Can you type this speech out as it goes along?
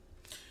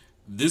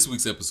This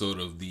week's episode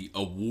of the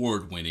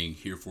award-winning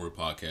Here For It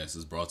podcast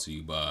is brought to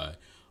you by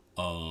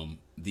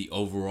the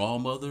overall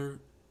mother,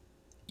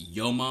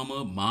 yo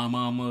mama, my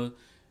mama,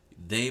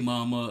 they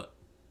mama,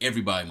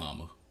 everybody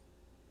mama.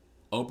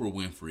 Oprah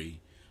Winfrey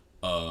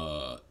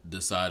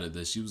decided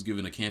that she was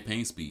giving a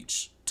campaign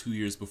speech 2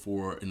 years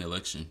before an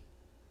election.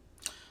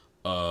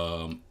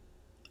 And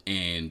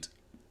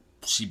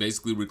she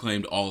basically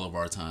reclaimed all of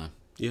our time.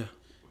 Yeah.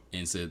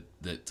 And said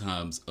that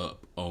time's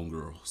up on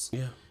girls.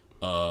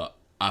 Yeah.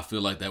 I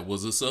feel like that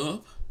was a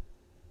sub.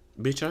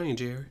 Bitch, I ain't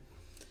Jerry.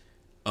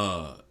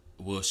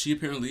 Well, she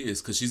apparently is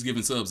because she's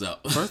giving subs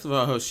out. First of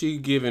all, she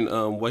giving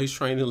waist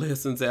training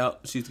lessons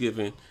out. She's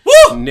giving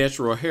Woo!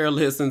 natural hair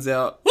lessons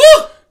out.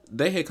 Woo!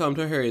 They had come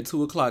to her at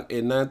 2 o'clock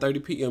at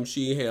 9:30 p.m.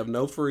 She have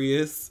no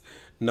frizz,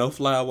 no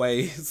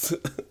flyaways,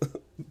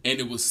 And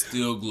it was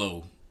still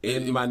glow.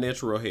 in my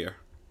natural hair.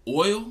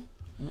 Oil?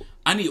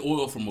 I need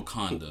oil from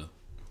Wakanda.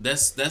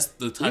 That's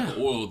the type of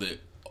oil that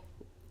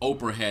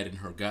Oprah had in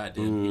her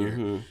goddamn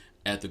hair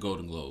at the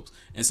Golden Globes.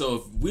 And so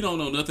if we don't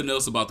know nothing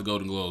else about the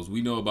Golden Globes,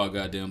 we know about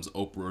goddamn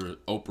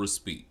Oprah's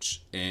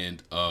speech.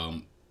 And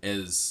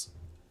as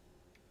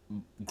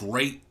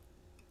great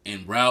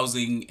and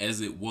rousing as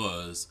it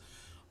was,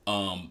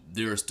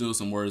 there are still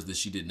some words that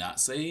she did not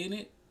say in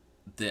it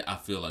that I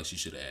feel like she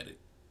should have added.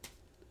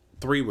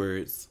 3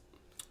 words.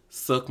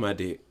 Suck my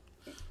dick.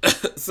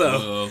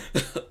 So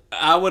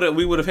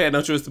we would have had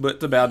no choice but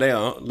to bow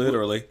down,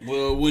 literally.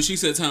 Well, when she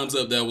said time's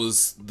up, that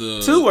was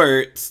the 2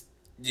 words.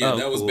 Yeah, Oh,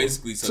 that was cool.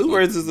 basically suck 2 my,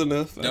 words is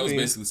enough. That was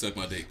basically suck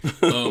my dick.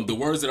 The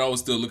words that I was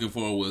still looking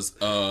for was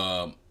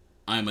I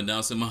am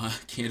announcing my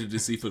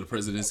candidacy for the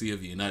presidency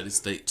of the United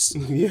States.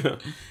 Yeah.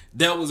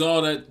 That was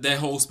all that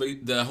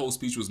whole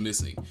speech was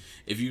missing.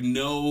 If you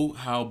know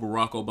how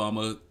Barack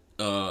Obama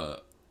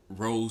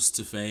rose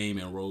to fame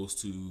and rose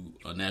to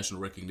national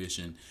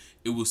recognition,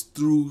 it was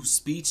through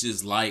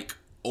speeches like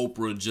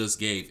Oprah just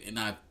gave. And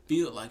I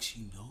feel like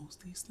she knows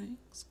these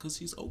things because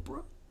she's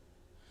Oprah.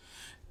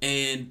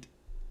 And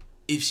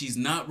if she's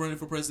not running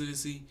for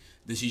presidency,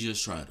 then she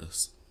just tried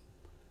us.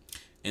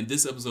 And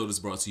this episode is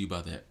brought to you by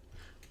that.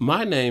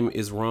 My name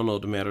is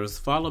Ronald Matters.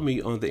 Follow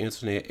me on the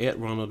internet at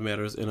Ronald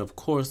Matters and, of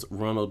course,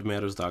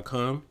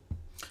 RonaldMatters.com.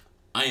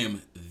 I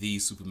am the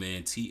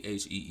Superman,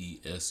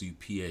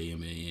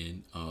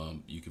 TheeSupaman.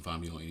 You can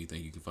find me on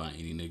anything you can find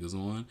any niggas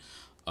on.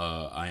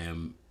 I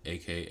am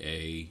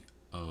AKA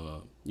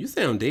You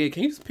sound dead.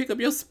 Can you just pick up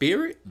your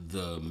spirit?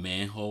 the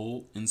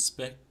Manhole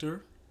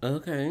Inspector,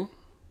 Okay.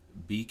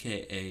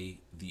 BKA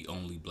the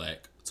Only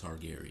Black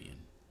Targaryen.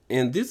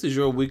 And this is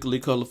your weekly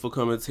colorful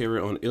commentary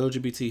on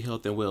LGBT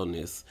health and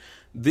wellness.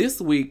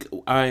 This week,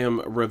 I am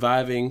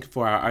reviving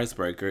for our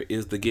icebreaker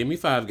is the Gimme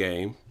 5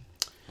 game.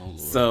 Oh, Lord.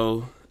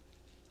 So,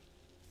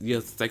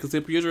 yes, take a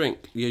sip of your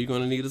drink. Yeah, you're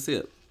going to need a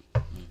sip.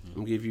 I'm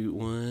going to give you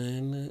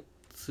 1,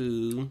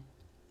 2.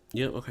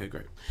 Yep, okay,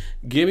 great.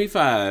 Gimme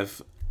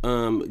 5.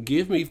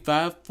 Give me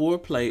 5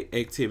 foreplay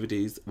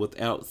activities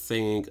without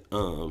saying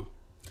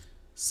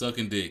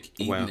Sucking dick,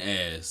 eating Wow.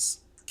 ass,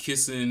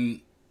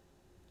 kissing,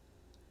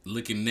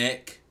 licking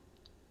neck,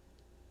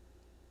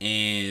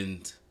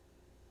 and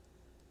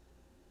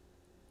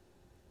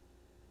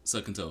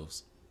sucking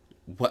toes.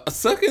 What?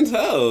 Sucking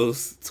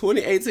toes.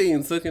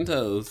 2018 sucking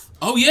toes.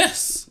 Oh,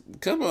 yes.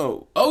 Come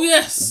on. Oh,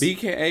 yes.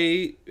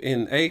 BKA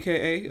and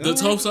AKA. The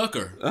toe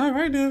sucker All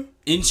right now.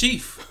 in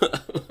chief.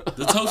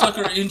 The toe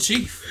sucker in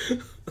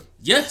chief.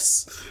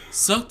 Yes.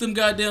 Suck them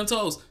goddamn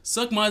toes.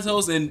 Suck my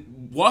toes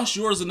and wash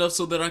yours enough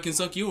so that I can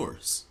suck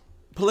yours.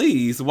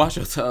 Please wash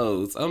your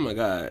toes. Oh my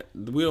God.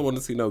 We don't want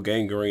to see no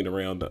gangrene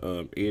around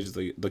the edges,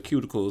 the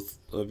cuticles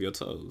of your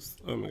toes.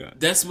 Oh my God.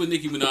 That's what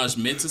Nicki Minaj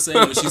meant to say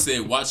when she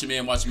said, watch your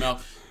man, watch your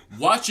mouth.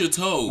 Watch your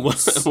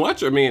toes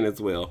Watch your man as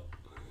well.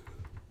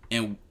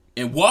 and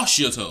wash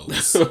your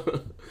toes.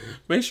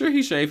 Make sure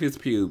he shave his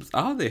pubes.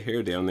 All the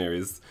hair down there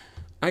is.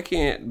 I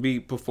can't be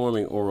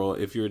performing oral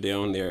if you're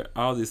down there.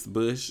 All this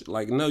bush.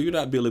 Like, no, you're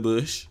not Billy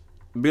Bush.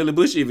 Billy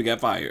Bush even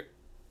got fired.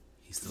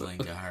 He still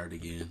ain't got hired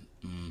again.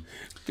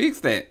 Fix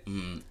that.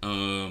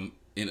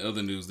 In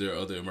other news, there are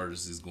other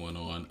emergencies going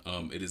on.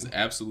 It is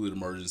absolute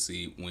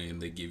emergency when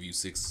they give you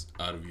 6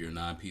 out of your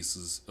 9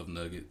 pieces of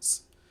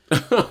nuggets.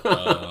 And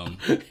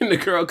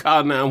the girl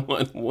called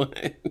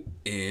 911.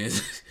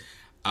 And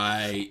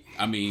I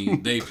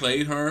mean, they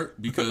played her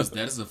because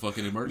that is a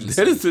fucking emergency.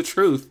 That is the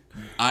truth.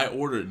 I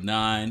ordered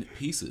 9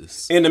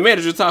 pieces. And the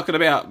manager talking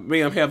about,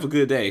 ma'am, have a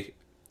good day.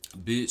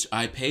 Bitch,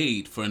 I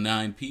paid for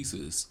 9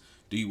 pieces.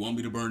 Do you want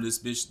me to burn this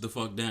bitch the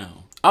fuck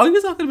down? Oh,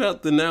 you're talking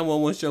about the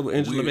 911 show with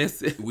Angela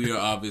Bassett. We are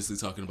obviously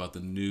talking about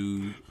the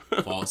new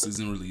fall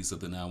season release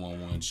of the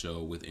 911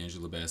 show with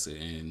Angela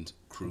Bassett and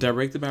crew.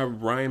 Directed by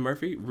Ryan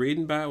Murphy,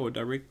 written by or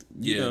directed?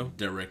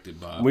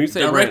 Directed by. When you say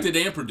directed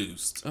and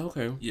produced.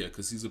 Okay. Yeah,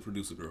 because he's a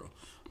producer girl.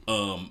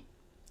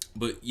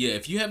 But yeah,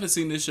 if you haven't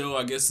seen this show,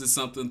 I guess it's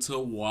something to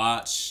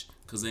watch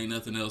because ain't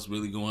nothing else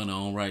really going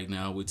on right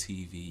now with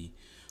TV.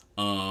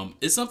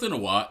 It's something to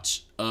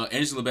watch.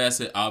 Angela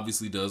Bassett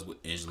obviously does what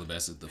Angela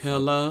Bassett the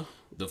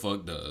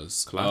fuck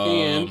does. Clock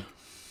in.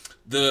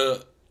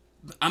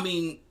 I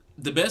mean,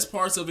 the best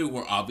parts of it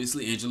were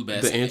obviously Angela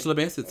Bassett. The Angela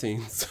Bassett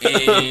scenes.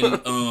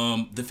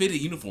 And the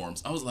fitted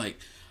uniforms. I was like,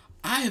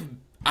 I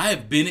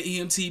have been an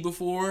EMT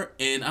before,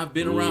 and I've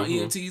been around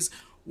EMTs.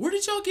 Where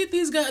did y'all get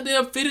these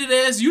goddamn fitted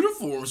ass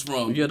uniforms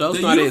from? Yeah,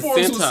 those not at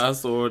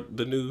Cintas or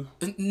the new.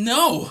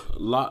 No.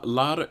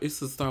 Lauder.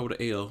 It's a start with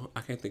an L.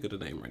 I can't think of the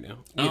name right now.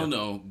 I don't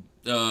know.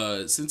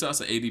 Cintas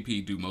and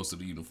ADP do most of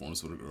the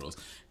uniforms for the girls,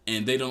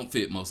 and they don't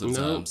fit most of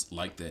the times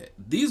like that.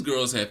 These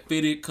girls have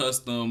fitted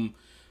custom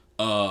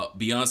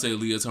Beyonce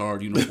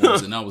leotard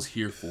uniforms, and I was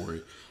here for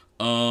it.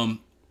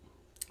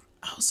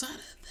 Outside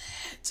of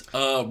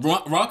that,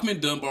 Rockman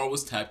Dunbar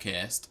was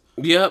typecast.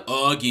 Yep.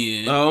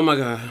 Again. Oh my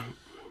god.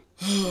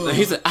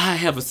 He said, I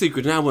have a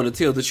secret and I want to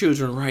tell the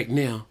children right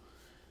now.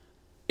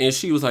 And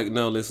she was like,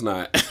 no, let's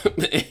not.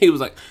 And he was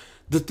like,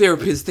 the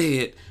therapist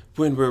said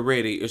when we're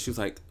ready. And she was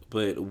like,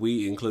 but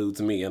we includes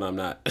me and I'm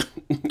not.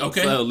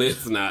 Okay. So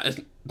let's not.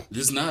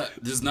 This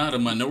is not a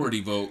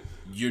minority vote.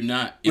 You're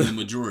not in the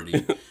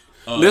majority.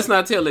 Let's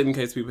not tell it in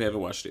case people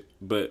haven't watched it.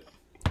 But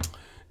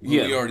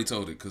yeah, we already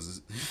told it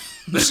because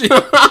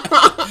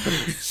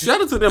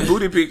shout out to them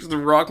booty pics the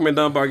Rockman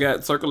Dunbar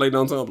got circulating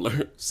on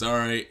Tumblr.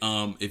 Sorry,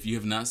 if you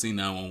have not seen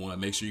 911,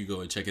 make sure you go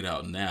and check it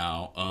out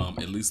now.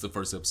 At least the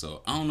first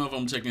episode. I don't know if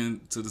I'm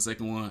checking to the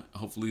second one.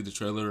 Hopefully the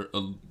trailer.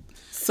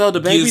 So the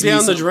baby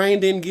down the drain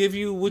didn't give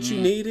you what you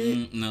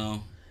needed?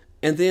 No.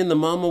 And then the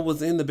mama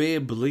was in the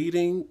bed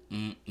bleeding?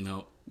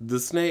 No. The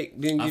snake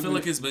didn't give you... I feel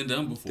like it's been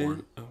done before.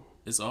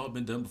 It's all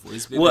been done before.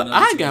 It's been well,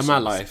 I got my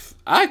life.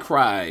 I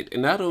cried,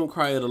 and I don't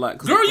cry at a lot.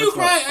 Girl, you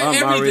cry at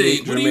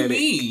everything. What do you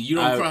mean? You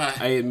don't cry?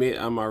 I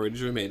admit I'm already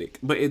dramatic.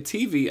 But at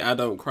TV, I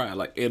don't cry.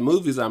 Like, at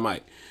movies, I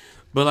might.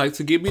 But, like,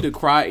 to get me to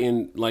cry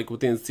in, like,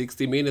 within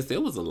 60 minutes,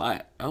 there was a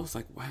lot. I was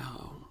like,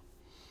 wow.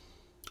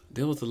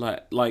 There was a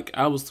lot. Like,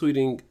 I was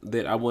tweeting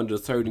that I wanted a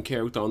certain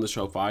character on the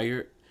show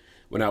fired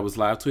when I was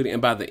live tweeting.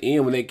 And by the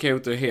end, when that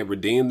character had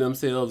redeemed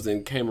themselves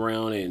and came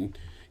around and,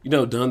 you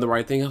know, done the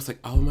right thing, I was like,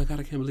 oh my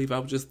God, I can't believe I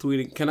was just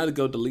tweeting. Can I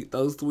go delete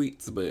those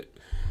tweets? But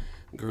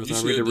girls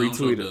already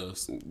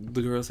retweeted them.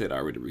 The girls had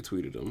already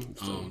retweeted them.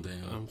 So oh,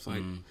 damn. I was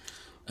like...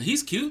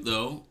 He's cute,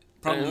 though.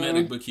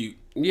 Problematic, but cute.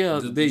 Yeah,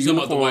 their uniform.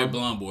 About the white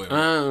blonde boy.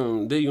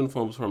 Right? Their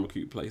uniform was from a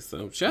cute place.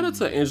 So shout out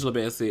to Angela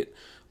Bassett.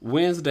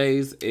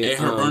 Wednesdays at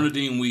her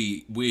Bernadine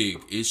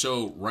wig, it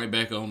showed right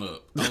back on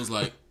up. I was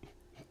like,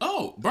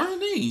 "Oh,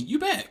 Bernadine, you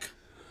back?"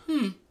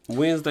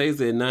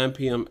 Wednesdays at 9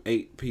 p.m.,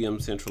 8 p.m.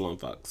 Central on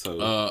Fox.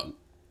 So,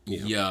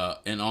 yeah,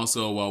 and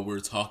also while we're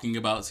talking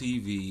about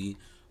TV,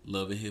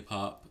 Love and Hip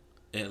Hop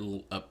at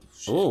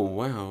oh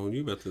wow,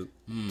 you about to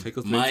take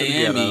us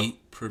Miami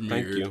premiered.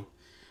 Thank you.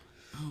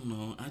 I don't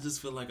know. I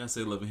just feel like I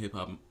say Love and Hip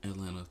Hop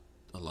Atlanta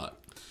a lot.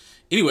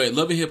 Anyway,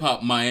 Love and Hip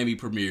Hop Miami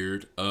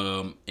premiered,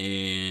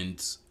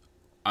 and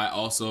I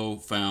also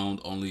found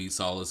only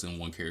solace in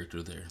one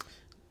character there.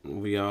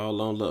 We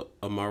all on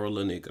Amara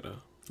La Negra.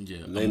 Yeah,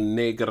 La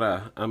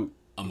Negra.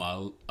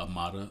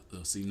 Amada.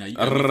 See now you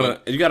got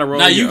to roll.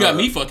 Now you got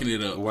me fucking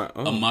it up. Wow.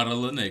 Oh. Amada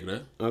La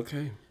Negra.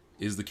 Okay.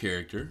 Is the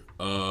character.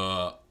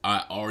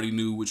 I already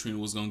knew what Trina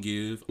was gonna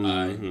give.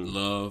 I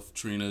love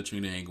Trina.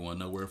 Trina ain't going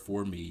nowhere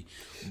for me,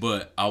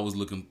 but I was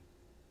looking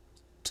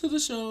to the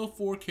show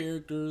for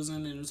characters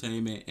and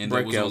entertainment, and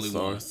there was only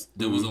one.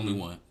 There was only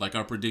one. Like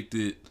I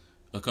predicted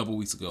a couple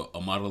weeks ago,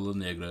 Amada La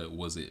Negra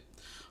was it.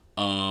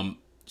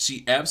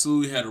 She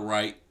absolutely had a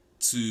right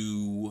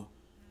to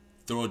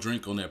throw a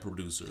drink on that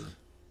producer.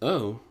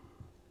 Oh.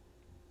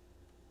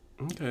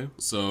 Okay.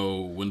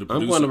 So when the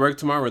producer... I'm going to work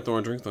tomorrow and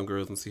throwing drinks on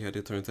girls and see how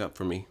that turns out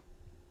for me.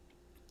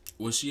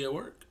 Was she at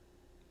work?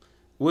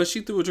 Well,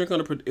 she threw a drink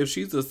on if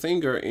she's a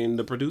singer and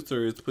the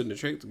producer is putting the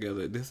track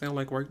together, that sound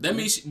like work. That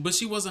means, but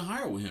she wasn't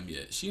hired with him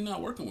yet. She's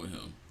not working with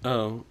him.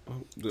 Oh,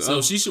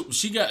 so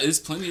she got. There's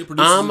plenty of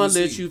producers. I'm gonna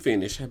let you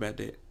finish. How about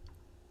that?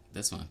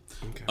 That's fine.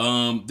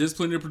 Okay. There's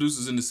plenty of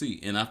producers in the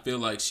seat, and I feel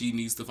like she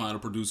needs to find a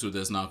producer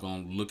that's not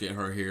gonna look at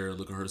her hair,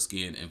 look at her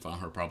skin, and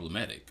find her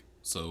problematic.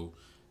 So,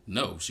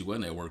 no, she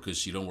wasn't at work because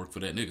she don't work for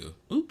that nigga.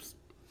 Oops.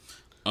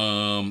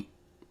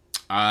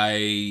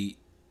 I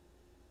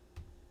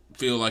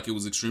feel like it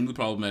was extremely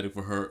problematic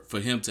for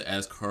him to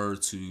ask her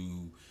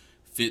to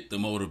fit the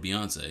mold of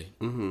Beyonce.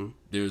 Mm-hmm.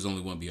 There's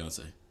only one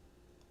Beyonce.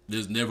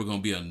 There's never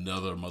gonna be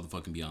another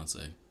motherfucking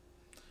Beyonce.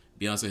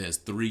 Beyonce has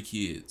 3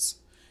 kids,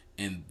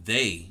 and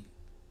they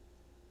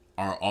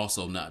are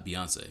also not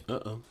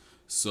Beyonce.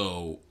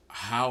 So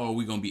how are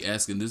we gonna be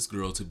asking this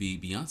girl to be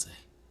Beyonce?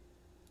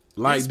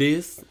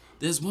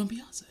 There's one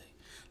Beyonce.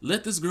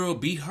 Let this girl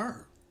be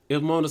her.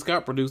 If Mona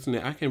Scott producing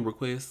it, I can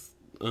request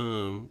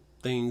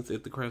things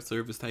at the craft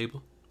service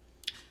table.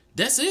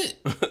 That's it.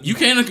 You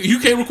can't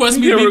request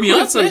me to be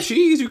Beyonce. Some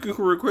cheese. You can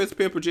request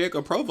pepper jack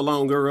or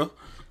provolone, girl.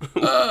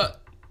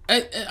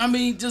 I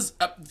mean,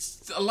 just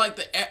like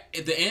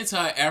the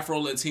anti-Afro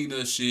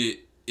Latina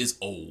shit is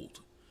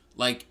old.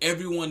 Like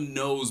everyone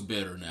knows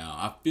better now.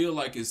 I feel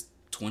like it's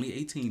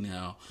 2018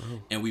 now,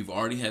 and we've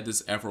already had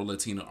this Afro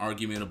Latina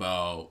argument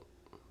about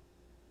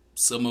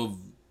some of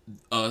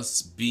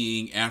us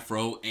being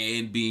Afro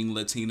and being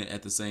Latina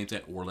at the same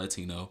time, or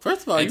Latino.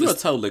 First of all, you're a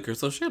toe licker,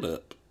 so shut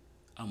up.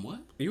 I'm what?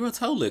 You're a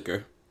toe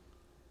licker.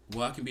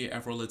 Well, I can be an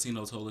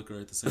Afro-Latino toe licker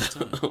at the same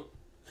time.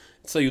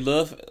 So you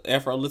love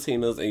Afro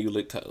Latinos and you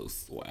lick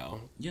toes.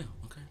 Wow. Yeah.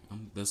 Okay.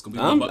 That's gonna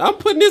be. I'm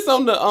putting this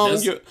on the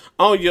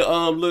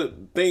your little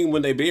thing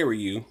when they bury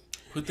you.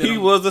 He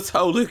was a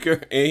toe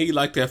licker and he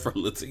liked Afro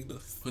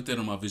Latinos. Put that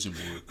on my vision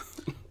board.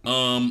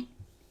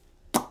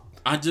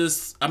 I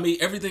mean,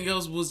 everything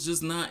else was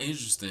just not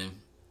interesting.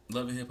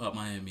 Love and Hip Hop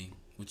Miami.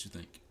 What you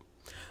think?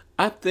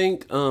 I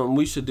think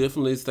we should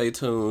definitely stay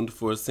tuned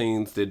for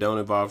scenes that don't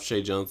involve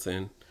Shay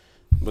Johnson.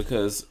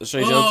 Because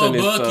Shay Johnson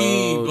is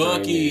so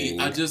Bucky.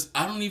 draining.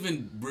 I don't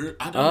even.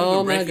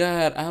 Oh my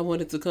God! I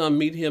wanted to come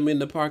meet him in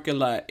the parking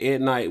lot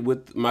at night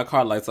with my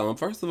car lights on.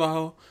 First of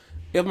all,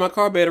 if my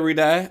car battery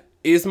die,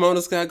 is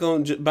Mona Scott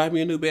gonna buy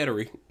me a new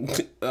battery?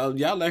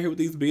 Y'all out here with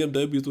these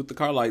BMWs with the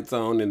car lights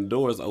on and the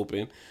doors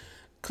open.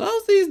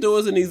 Close these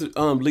doors in these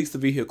lease the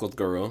vehicles,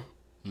 girl.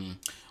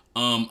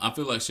 I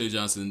feel like Shay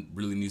Johnson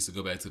really needs to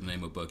go back to the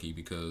name of Bucky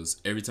because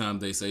every time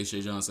they say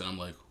Shay Johnson, I'm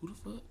like, who the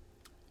fuck?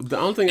 The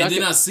only thing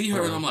I see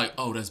her and I'm like,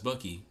 oh, that's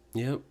Bucky.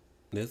 Yep,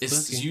 that's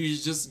Bucky. You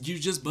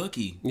just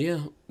Bucky. Yeah,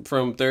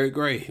 from 3rd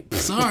grade.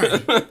 Sorry,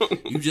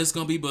 you just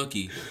gonna be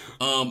Bucky.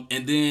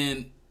 And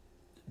then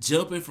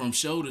jumping from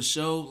show to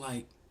show,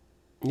 like,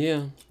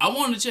 yeah, I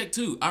want to check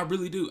too. I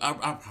really do. I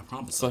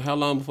promise. So how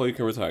long before you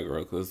can retire,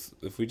 girl? Because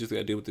if we just got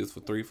to deal with this for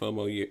 3-4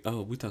 more years.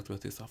 Oh, we talked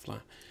about this offline.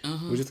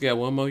 We just got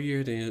 1 more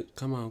year. Then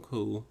come on,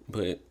 cool.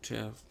 But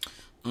Jeff,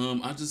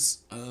 I'm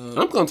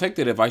gonna take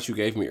that advice you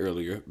gave me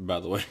earlier. By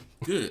the way,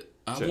 good.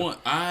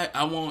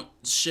 I want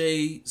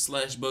Shay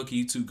 /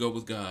 Bucky to go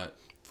with God.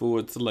 /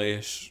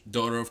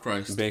 Daughter of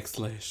Christ.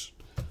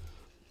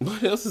 /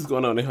 What else is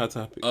going on in Hot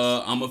Topics?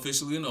 I'm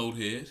officially an old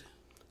head.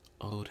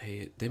 Old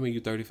head. That mean you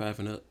 35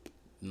 and up.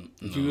 No.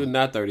 You're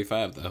not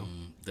 35 though.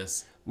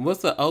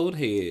 What's the old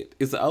head?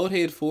 Is the old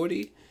head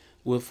 40?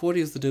 Well,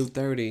 40 is the new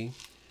 30.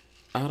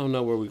 I don't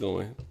know where we're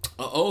going.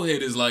 An old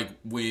head is like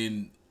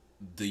when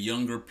the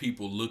younger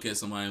people look at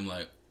somebody and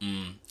like,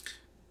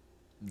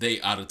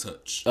 they out of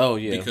touch. Oh,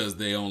 yeah. Because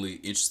they only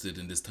interested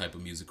in this type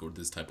of music or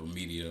this type of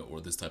media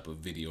or this type of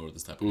video or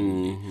this type of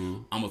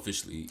movie. I'm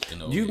officially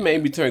an old head. You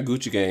made me turn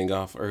Gucci Gang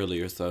off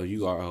earlier, so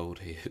you are old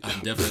head. I'm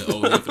definitely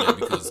old head for that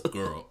because,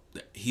 girl,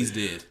 he's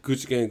dead.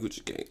 Gucci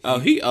Gang. Oh,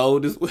 he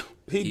old as well.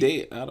 He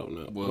dead. I don't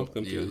know. Well,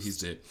 yeah,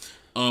 he's dead.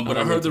 But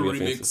I heard the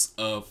remix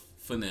of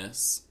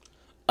Finesse.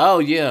 Oh,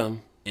 yeah.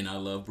 And I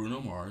love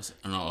Bruno Mars.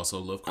 And I also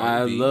love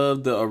Cardi B. I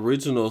love the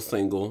original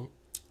single.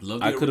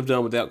 I could have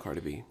done without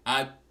Cardi B.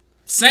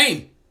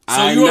 Same.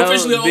 So you're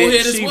officially an old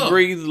head as well. She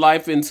breathed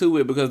life into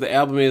it because the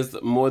album is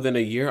more than a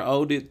year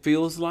old, it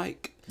feels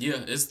like. Yeah,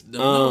 it is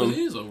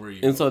over a year.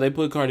 And so they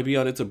put Cardi B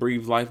on it to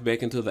breathe life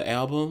back into the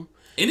album.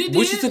 And it did.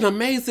 Which is an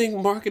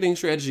amazing marketing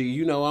strategy.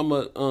 You know, I'm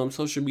a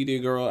social media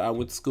girl. I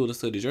went to school to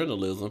study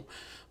journalism.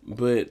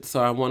 But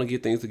so I want to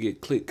get things to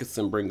get clicks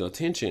and bring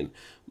attention.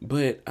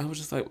 But I was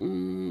just like,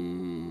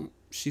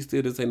 she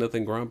still didn't say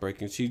nothing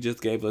groundbreaking. She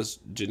just gave us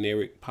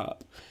generic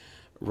pop.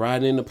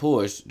 Riding in the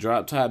Porsche,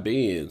 drop top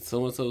Benz,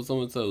 so and so.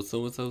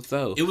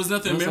 It was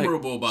nothing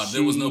memorable about it.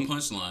 There was no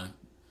punchline.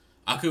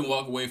 I couldn't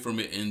walk away from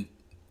it and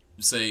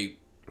say,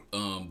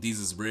 these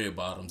is red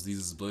bottoms, these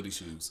is bloody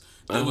shoes.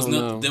 There was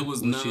none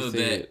of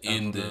that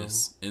in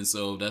this. And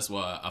so that's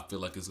why I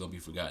feel like it's gonna be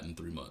forgotten in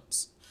 3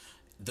 months.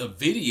 The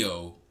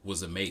video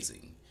was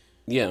amazing.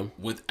 Yeah.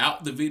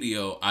 Without the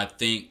video, I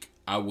think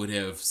I would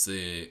have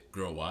said,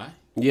 girl, why?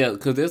 Yeah,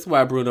 because that's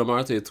why Bruno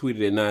Mars had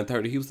tweeted at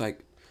 9:30. He was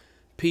like,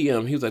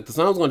 PM. He was like, the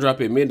song's gonna drop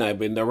at midnight,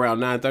 but around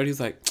 9:30, he's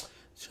like,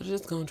 should I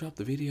just gonna drop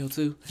the video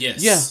too?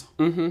 Yes. Yeah.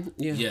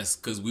 Yeah. Yes,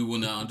 because we will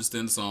not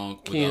understand the song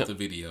without the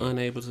video.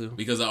 Unable to.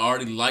 Because I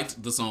already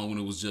liked the song when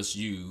it was just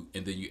you,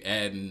 and then you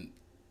add in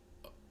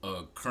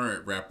a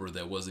current rapper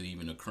that wasn't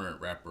even a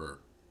current rapper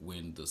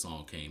when the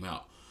song came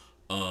out.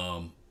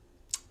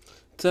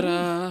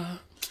 Ta-da!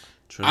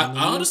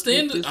 I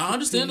understand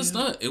the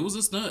stunt. It was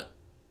a stunt.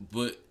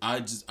 But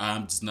I'm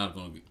just not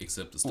gonna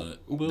accept the stunt.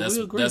 Well,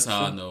 that's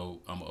how I know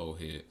I'm an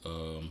old head.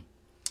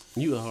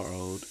 You are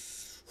old.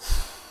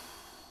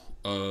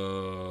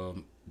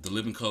 The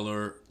Living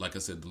Color, like I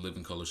said, the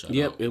Living Color shout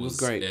out. It was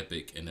great,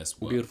 epic, and that's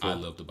what beautiful. I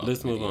loved about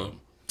Let's the video. move on.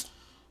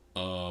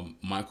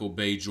 Michael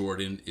B.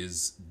 Jordan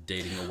is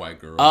dating a white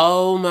girl.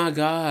 Oh my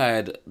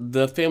God.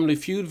 The Family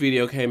Feud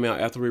video came out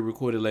after we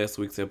recorded last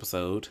week's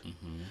episode.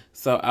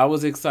 So I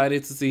was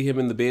excited to see him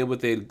in the bed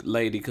with that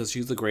lady because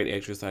she's a great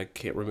actress. I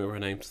can't remember her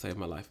name to save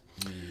my life.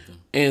 Me either.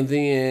 And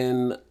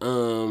then,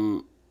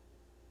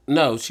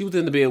 no, she was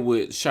in the bed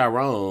with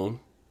Sharon.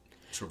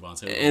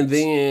 And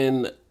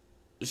then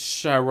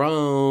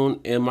Sharon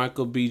and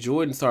Michael B.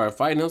 Jordan started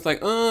fighting. I was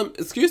like,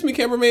 excuse me,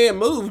 cameraman,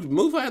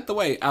 move out the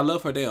way. I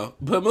love her down,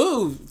 but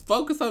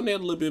focus on that a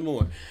little bit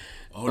more.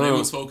 Oh, they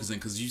was focusing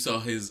because you saw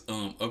his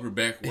upper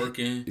back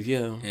working.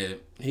 Yeah,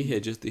 he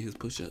had just did his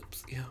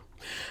push-ups. Yeah,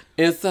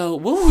 and so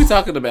what were we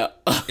talking about?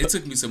 It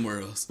took me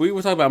somewhere else. We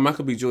were talking about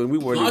Michael B. Jordan. We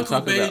weren't even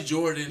talking about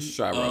Jordan.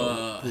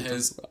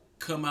 Has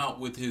come out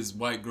with his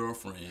white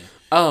girlfriend.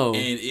 Oh,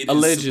 and it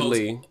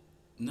allegedly.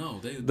 No,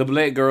 the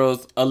black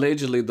girls,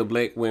 allegedly the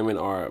black women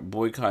are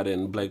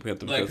boycotting Black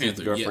Panther because his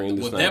girlfriend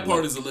is well, not that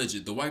part black. is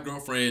alleged. The white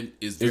girlfriend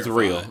is It's verified.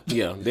 real.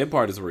 Yeah, that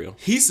part is real.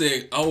 He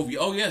said, "Oh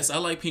yes, I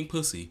like pink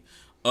pussy."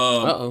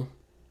 Uh-oh.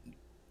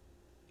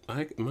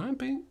 Mine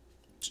pink?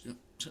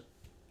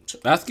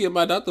 I skipped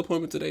my doctor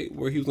appointment today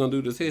where he was going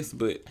to do the test,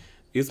 but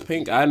it's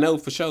pink. I know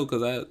for sure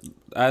because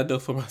I know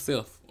for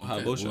myself. How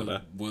bullshit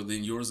well,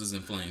 then yours is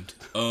inflamed.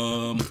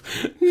 No,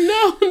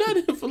 not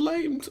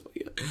inflamed.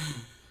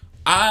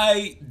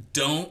 I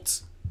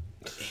don't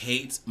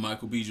hate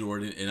Michael B.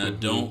 Jordan, and I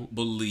don't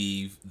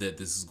believe that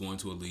this is going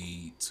to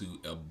lead to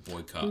a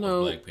boycott of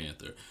Black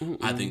Panther.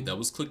 I think that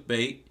was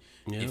clickbait.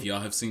 Yep. If y'all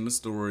have seen the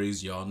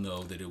stories, y'all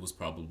know that it was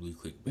probably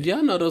clickbait.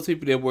 Y'all know those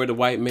people that wear the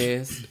white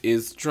mask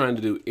is trying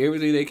to do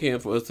everything they can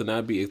for us to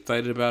not be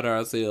excited about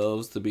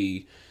ourselves, to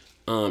be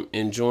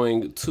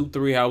enjoying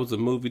 2-3 hours of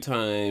movie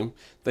time.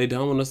 They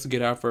don't want us to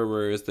get our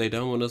Ferraris. They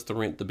don't want us to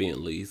rent the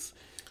Bentleys.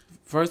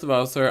 First of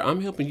all, sir,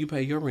 I'm helping you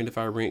pay your rent if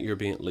I rent your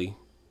Bentley.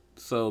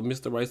 So,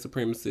 Mr. White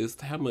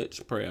Supremacist, how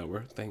much per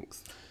hour?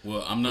 Thanks.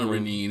 Well, I'm not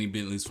renting any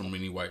Bentleys from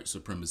any white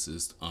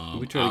supremacist.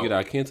 We try to get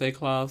our Kente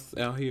cloths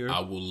out here. I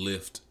will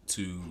lift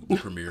to the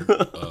premiere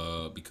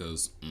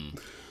because.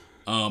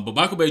 But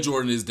Michael B.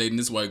 Jordan is dating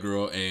this white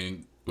girl,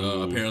 and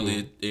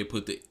apparently it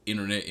put the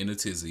internet in a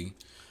tizzy.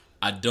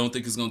 I don't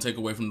think it's going to take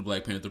away from the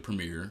Black Panther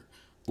premiere.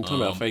 I'm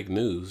talking about fake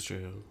news,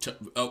 Joe.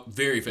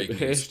 Very fake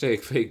news.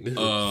 Hashtag fake news.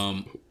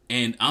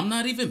 And I'm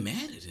not even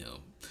mad at him.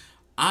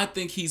 I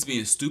think he's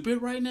being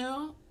stupid right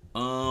now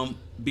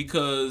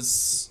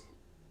because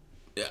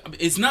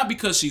it's not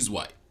because she's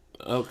white.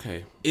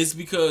 Okay. It's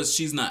because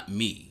she's not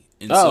me.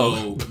 And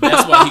so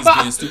that's why he's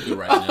being stupid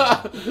right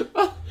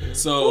now.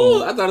 So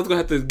ooh, I thought I was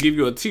going to have to give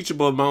you a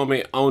teachable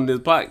moment on this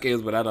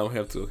podcast, but I don't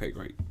have to. Okay,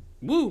 great.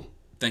 Woo.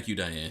 Thank you,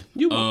 Diane.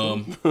 You're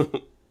welcome.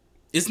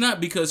 It's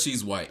not because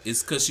she's white.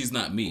 It's because she's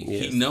not me.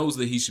 Yes. He knows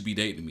that he should be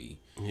dating me.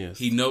 Yes.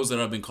 He knows that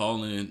I've been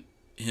calling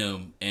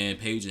him and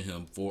paging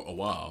him for a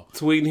while,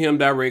 tweeting him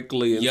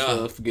directly and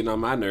stuff, getting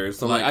on my nerves.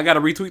 So like, I gotta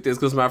retweet this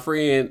because my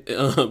friend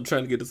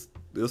trying to get this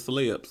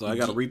celeb, so I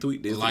gotta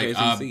retweet this in case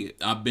you see it.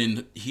 I've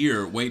been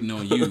here waiting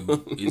on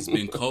you. It's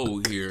been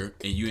cold here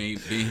and you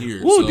ain't been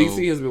here. Woo, so,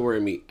 DC has been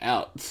wearing me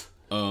out.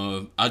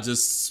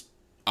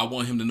 I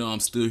want him to know I'm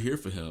still here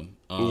for him.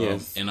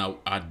 Yes. And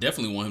I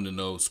definitely want him to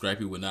know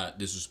Scrappy would not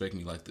disrespect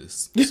me like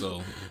this.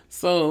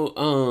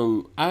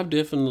 So I've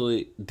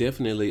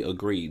definitely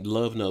agreed.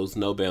 Love knows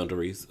no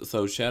boundaries.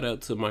 So shout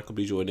out to Michael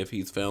B. Jordan if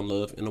he's found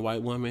love in a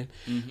white woman.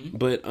 Mm-hmm.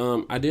 But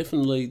I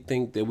definitely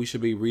think that we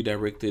should be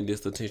redirecting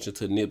this attention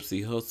to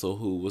Nipsey Hussle,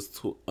 who was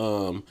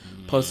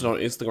posted on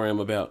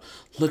Instagram about,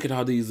 look at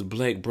all these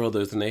black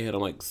brothers, and they had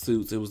on like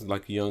suits. It was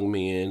like young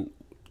men.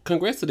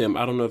 Congrats to them.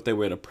 I don't know if they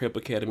were at a prep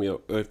academy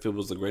or if it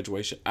was a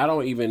graduation. I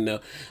don't even know.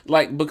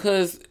 Like,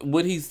 because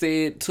what he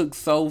said took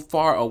so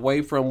far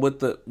away from what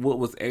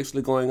was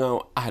actually going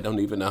on, I don't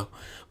even know.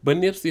 But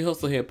Nipsey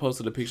Hussle had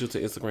posted a picture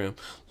to Instagram.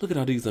 Look at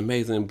all these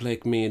amazing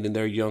black men and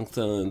their young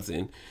sons,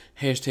 and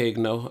hashtag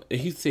no.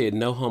 He said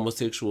no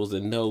homosexuals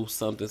and no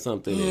something.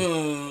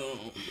 And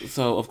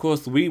so of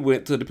course we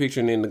went to the picture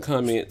and in the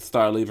comments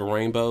started leaving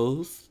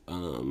rainbows.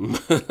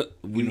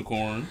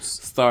 Unicorns.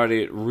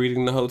 Started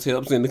reading the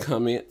hotels in the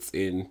comments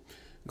and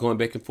going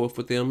back and forth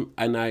with them.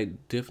 And I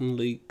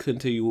definitely couldn't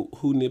tell you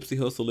who Nipsey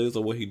Hussle is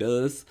or what he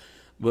does.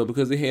 But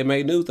because it had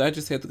made news, I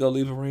just had to go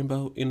leave a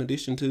rainbow in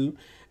addition to.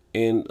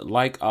 And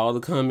like all the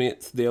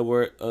comments, there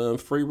were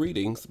free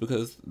readings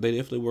because they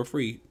definitely were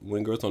free.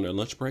 When girls on their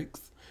lunch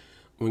breaks,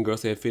 when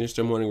girls had finished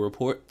their morning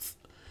reports,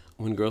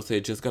 when girls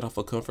had just got off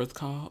a conference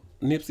call.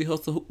 Nipsey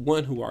Hussle,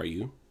 1, who are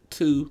you?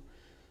 2,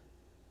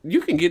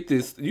 you can get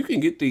this. You can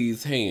get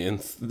these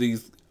hands,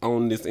 these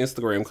on this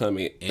Instagram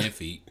comment and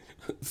feet.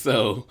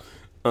 So,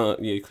 yeah,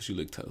 because you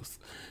look toast.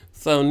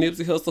 So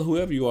Nipsey Hussle,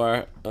 whoever you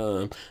are,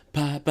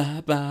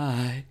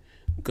 bye.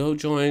 Go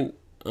join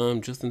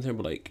Justin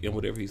Timberlake and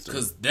whatever he's doing.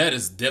 Because that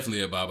is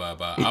definitely a bye.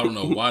 I don't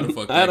know why the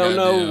fuck. I don't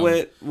know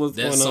what was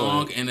that going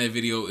song on. and that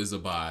video is a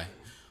bye.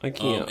 I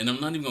can't. And I'm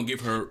not even gonna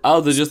give her.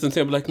 Oh, the Justin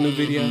Timberlake new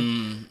video.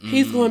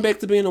 He's going back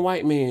to being a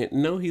white man.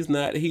 No, he's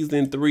not. He's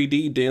in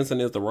 3D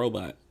dancing as a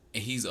robot.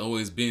 And he's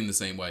always been the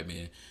same white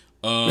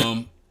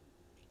man.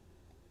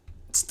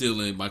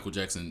 Still in Michael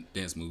Jackson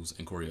dance moves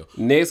and choreo.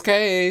 Next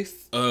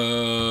case.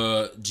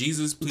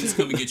 Jesus, please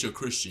come and get your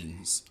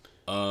Christians.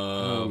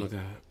 Oh my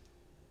God.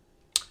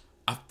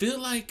 I feel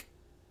like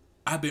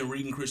I've been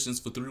reading Christians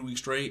for 3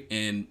 weeks straight,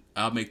 and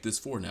I'll make this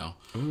 4 now.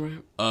 All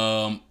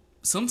right.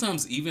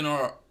 Sometimes even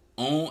our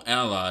own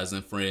allies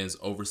and friends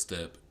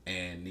overstep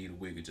and need a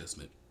wig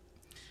adjustment.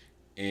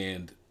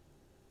 And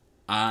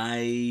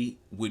I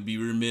would be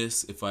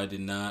remiss if I did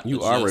not.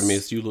 You are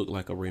remiss. You look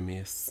like a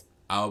remiss.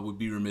 I would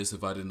be remiss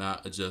if I did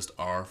not adjust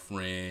our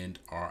friend,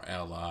 our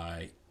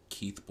ally,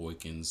 Keith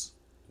Boykins'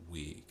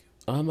 wig.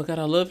 Oh my God,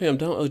 I love him.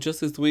 Don't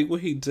adjust his wig.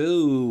 What he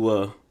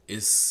do?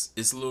 It's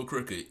a little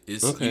crooked.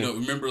 It's okay.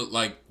 Remember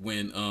like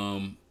when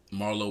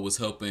Marlo was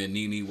helping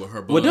Nene with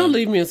her bun. Well, don't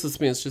leave me in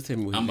suspense. Just tell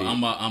me what he did.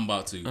 I'm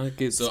about to. I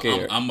get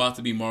scared. I'm about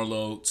to be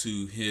Marlo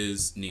to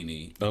his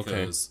Nene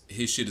because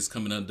his shit is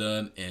coming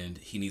undone and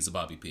he needs a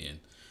bobby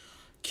pin.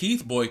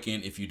 Keith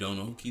Boykin, if you don't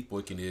know who Keith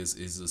Boykin is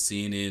a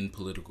CNN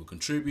political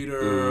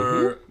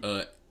contributor,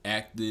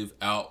 active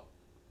out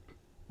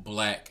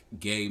black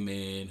gay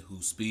man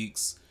who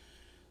speaks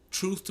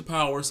truth to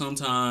power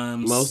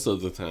sometimes. Most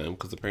of the time,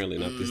 because apparently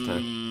not this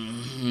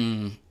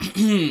time.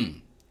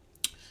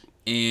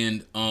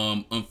 And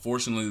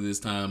unfortunately this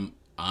time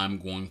I'm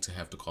going to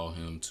have to call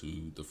him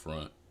to the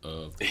front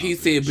of the He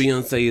said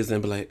Beyonce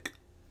isn't black.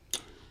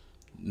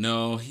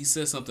 No, he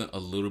said something a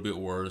little bit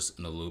worse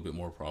and a little bit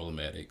more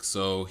problematic.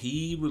 So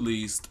he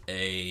released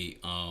a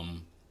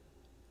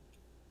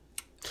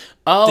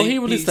he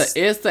released an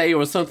essay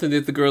or something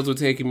that the girls were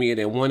taking me in,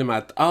 and one of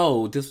my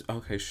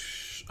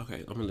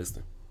okay, I'm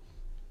listening.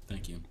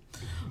 Thank you.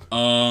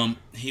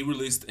 He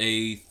released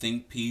a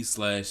think piece /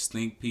 girl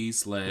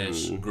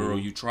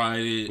you tried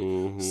it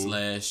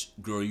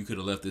 / girl you could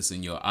have left this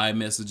in your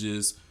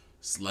iMessages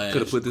 / could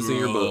have put this in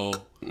your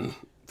book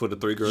for the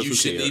 3 girls you who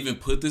shouldn't cared. even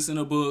put this in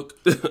a book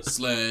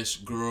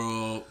 /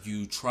 girl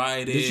you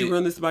tried it. Did you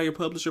run this by your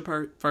publisher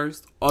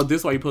first, or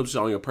this why you publish it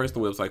on your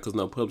personal website because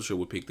no publisher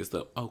would pick this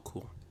up? Oh,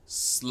 cool.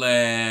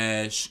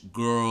 /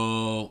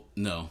 girl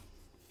no.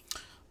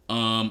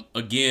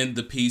 Again,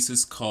 the piece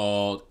is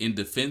called In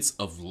Defense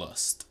of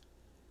Lust.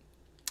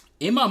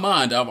 In my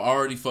mind, I've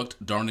already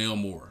fucked Darnell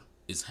Moore,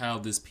 is how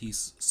this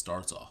piece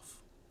starts off.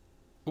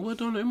 Well,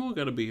 Darnell Moore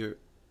gotta be here.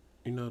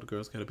 You know the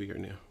girls gotta be here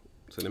now.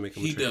 So they make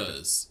him He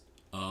does.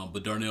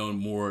 But Darnell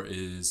Moore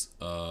is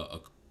a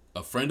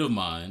friend of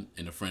mine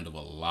and a friend of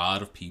a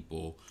lot of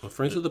people. A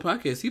friend of the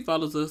podcast. He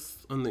follows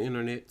us on the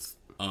internet.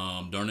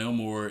 Darnell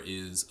Moore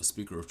is a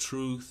speaker of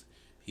truth.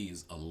 He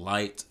is a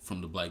light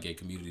from the black gay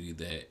community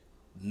that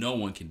no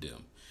one can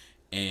dim.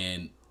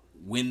 And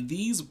when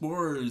these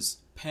words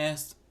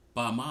passed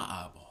by my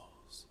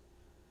eyeballs,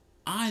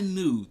 I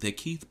knew that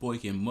Keith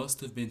Boykin must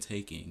have been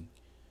taking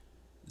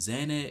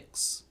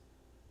Xanax,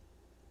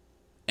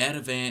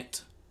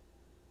 Ativan,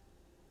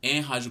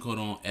 and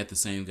hydrocodone at the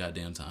same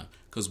goddamn time.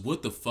 Because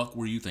what the fuck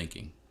were you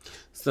thinking?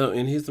 So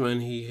in his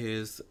mind, he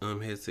has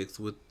had sex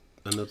with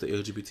another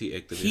LGBT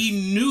activist.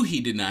 He knew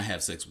he did not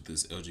have sex with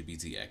this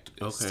LGBT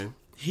activist. Okay.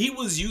 He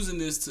was using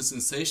this to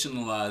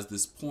sensationalize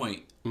this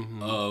point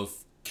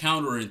of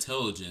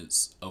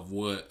counterintelligence of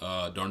what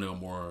Darnell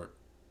Moore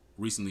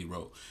recently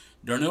wrote.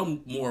 Darnell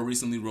Moore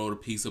recently wrote a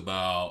piece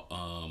about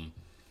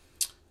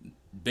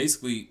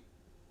basically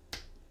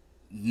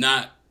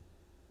not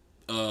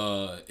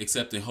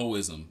accepting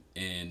hoism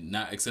and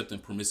not accepting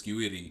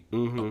promiscuity.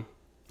 Come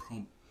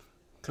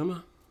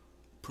on.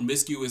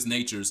 Promiscuous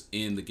natures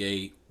in the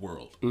gay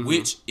world,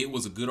 which it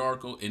was a good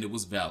article and it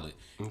was valid.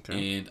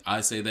 Okay. And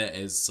I say that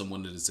as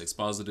someone that is sex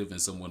positive and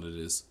someone that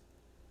is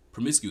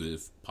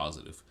promiscuous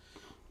positive.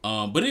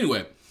 But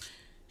anyway,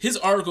 his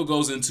article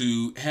goes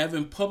into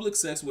having public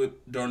sex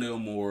with Darnell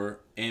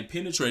Moore and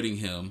penetrating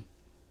him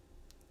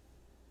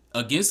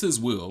against his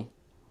will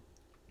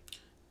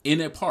in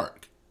a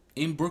park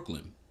in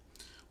Brooklyn.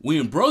 We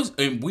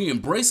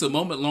embrace a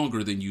moment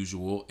longer than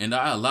usual, and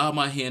I allow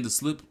my hand to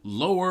slip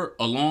lower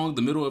along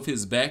the middle of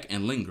his back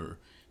and linger.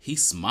 He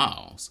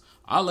smiles.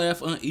 I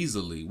laugh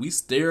uneasily. We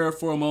stare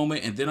for a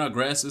moment, and then I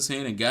grasp his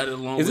hand and guide it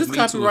along with me to a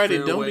fairway. Is this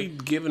copyrighted? Don't be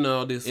giving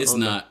all this. It's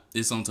not.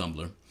 It's on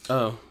Tumblr.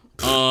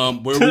 Oh.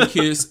 Where we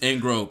kiss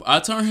and grope. I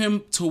turn him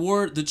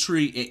toward the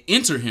tree and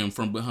enter him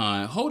from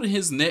behind, holding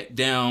his neck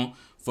down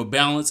for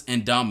balance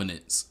and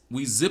dominance.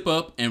 We zip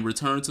up and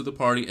return to the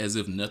party as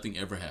if nothing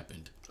ever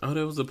happened. Oh,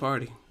 there was a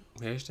party.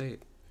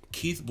 Hashtag.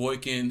 Keith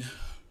Boykin,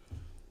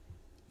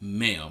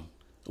 ma'am.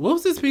 What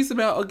was this piece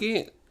about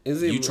again?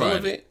 Is it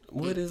relevant?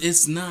 What is?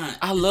 It's not.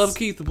 I love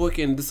Keith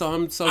Boykin, so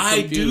I'm so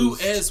confused. I do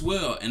as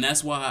well, and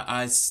that's why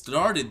I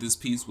started this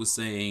piece with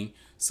saying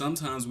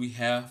sometimes we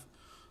have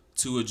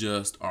to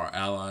adjust our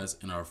allies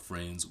and our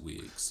friends'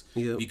 wigs.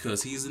 Yep.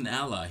 Because he's an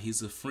ally,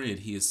 he's a friend.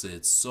 He has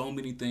said so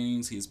many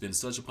things. He has been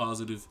such a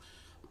positive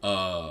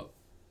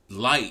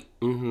light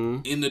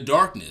in the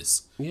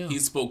darkness. Yeah. He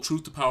spoke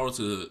truth to power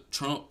to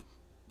Trump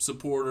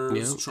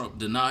supporters, Trump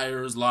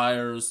deniers,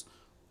 liars,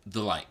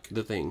 the like.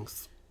 The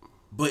things.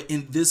 But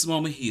in this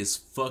moment, he is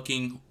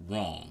fucking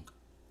wrong.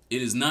 It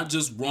is not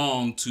just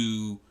wrong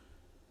to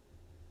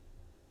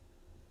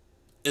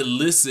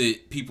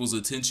elicit people's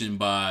attention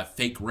by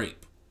fake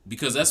rape.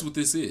 Because that's what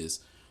this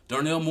is.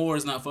 Darnell Moore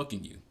is not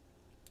fucking you.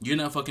 You're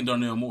not fucking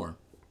Darnell Moore.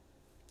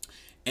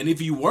 And if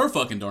you were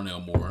fucking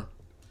Darnell Moore,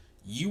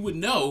 you would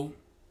know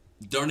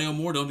Darnell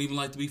Moore don't even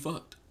like to be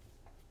fucked.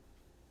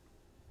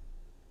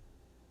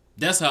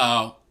 That's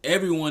how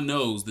everyone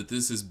knows that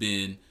this has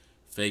been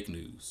fake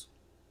news.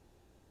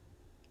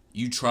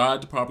 You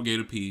tried to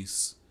propagate a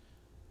piece.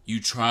 You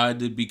tried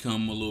to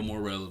become a little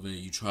more relevant.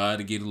 You tried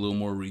to get a little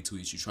more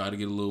retweets. You tried to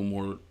get a little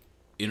more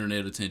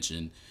internet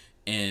attention.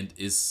 And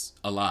it's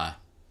a lie.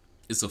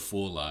 It's a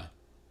full lie.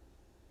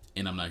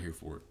 And I'm not here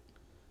for it.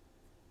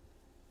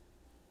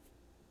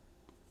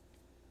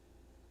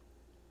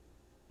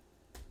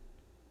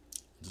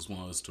 just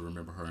want us to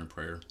remember her in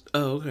prayer.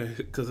 Oh, okay.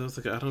 Because I was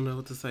like, I don't know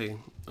what to say.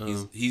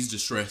 He's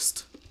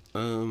distressed.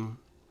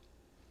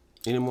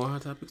 Any more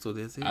hot topics? Or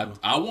that's it?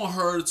 I want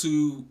her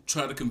to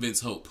try to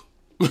convince Hope.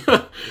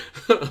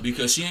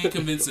 Because she ain't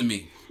convincing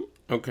me.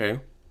 Okay.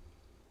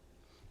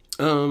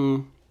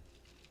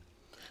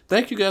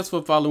 Thank you guys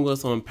for following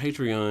us on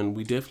Patreon.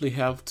 We definitely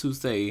have to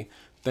say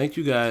thank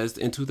you guys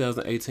in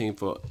 2018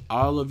 for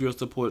all of your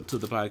support to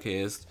the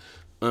podcast.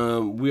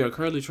 We are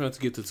currently trying to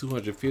get to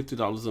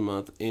 $250 a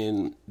month,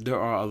 and there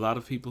are a lot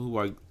of people who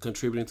are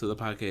contributing to the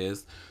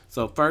podcast.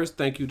 So first,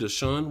 thank you to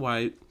Sean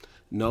White,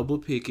 Noble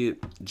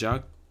Pickett,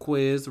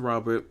 Jaquez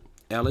Robert,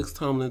 Alex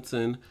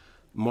Tomlinson,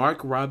 Mark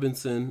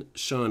Robinson,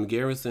 Sean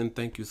Garrison.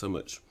 Thank you so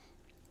much.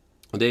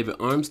 David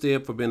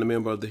Armstead for being a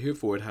member of the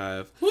Hereford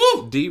Hive.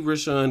 Woo! D.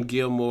 Rashawn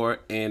Gilmore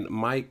and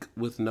Mike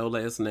with no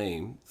last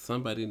name.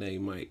 Somebody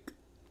named Mike.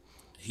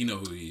 He know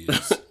who he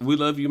is. We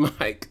love you,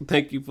 Mike.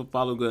 Thank you for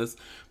following us.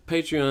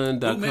 Patreon.com.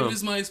 Well, maybe this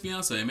is my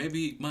ex-fiance.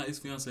 Maybe my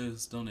ex-fiance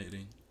is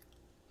donating.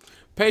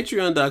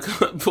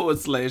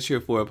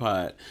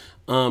 Patreon.com/Herefordpod.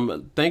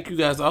 Thank you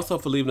guys also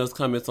for leaving us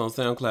comments on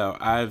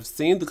SoundCloud. I've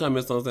seen the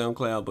comments on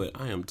SoundCloud, but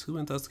I am too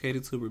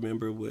intoxicated to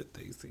remember what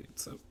they said.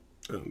 So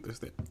there's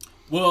that.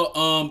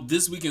 Well,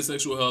 this week in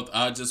sexual health,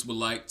 I just would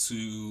like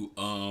to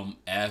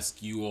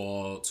ask you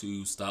all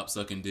to stop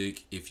sucking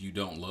dick if you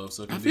don't love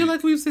sucking dick. I feel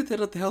like we've said that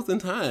 1,000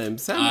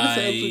 times. How many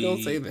times we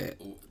gonna say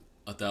that?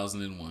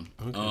 1,001.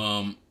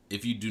 Okay.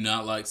 If you do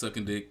not like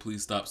sucking dick,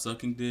 please stop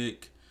sucking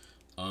dick.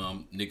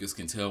 Niggas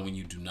can tell when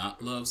you do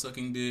not love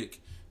sucking dick.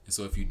 And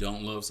so if you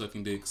don't love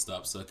sucking dick,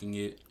 stop sucking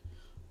it.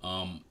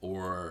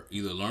 Or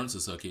either learn to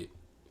suck it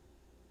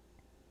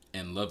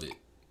and love it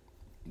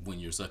when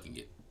you're sucking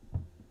it.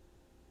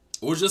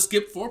 Or just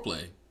skip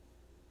foreplay.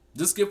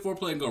 Just skip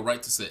foreplay and go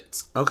right to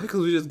sex. Okay,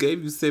 because we just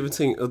gave you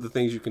 17 other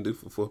things you can do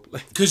for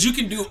foreplay. Because you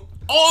can do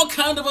all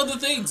kind of other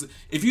things.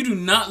 If you do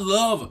not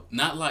love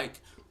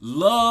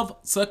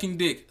sucking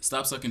dick,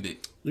 stop sucking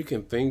dick. You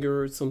can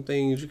finger some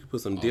things. You can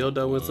put some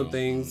dildo in some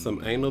things.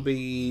 Some anal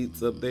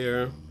beads up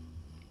there.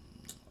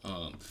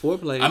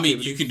 Foreplay. I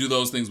mean, you can do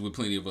those things with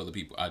plenty of other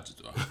people. I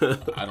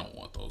don't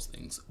want those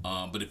things.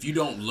 But if you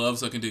don't love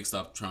sucking dick,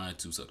 stop trying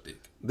to suck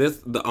dick.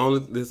 That's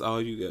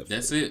all you got.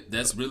 That's it.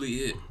 That's really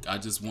it. I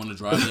just want to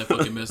drive that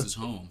fucking message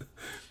home.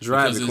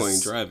 Drive it,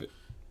 Queen. Drive it.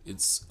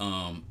 It's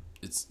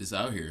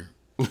out here.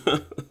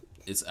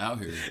 It's out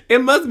here.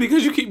 It must be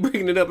because you keep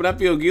bringing it up, and I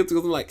feel guilty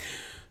because I'm like,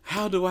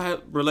 how do I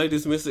relate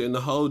this message in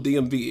the whole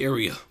DMV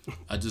area?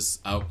 It's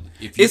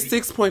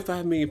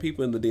 6.5 million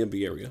people in the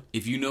DMV area.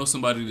 If you know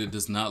somebody that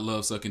does not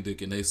love sucking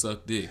dick and they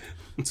suck dick,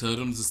 tell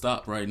them to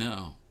stop right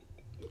now.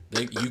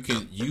 You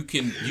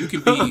can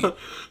be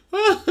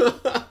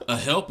a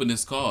help in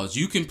this cause.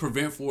 You can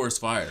prevent forest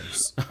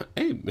fires.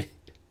 Amen.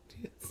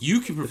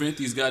 You can prevent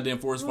these goddamn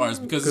forest fires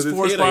because it's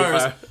forest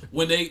fires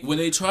when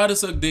they try to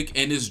suck dick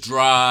and it's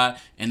dry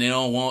and they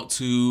don't want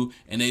to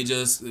and they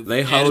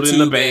hold in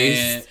the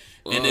base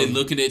and they're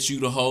looking at you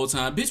the whole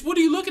time. Bitch, what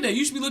are you looking at?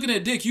 You should be looking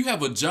at dick. You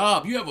have a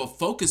job. You have a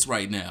focus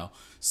right now.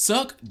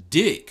 Suck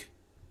dick.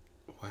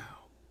 Wow.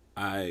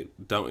 I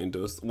don't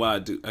endorse. Well, I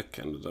do. I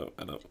kind of don't.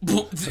 I don't.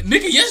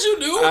 Nigga, yes you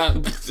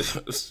do.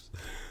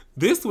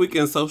 This week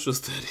in social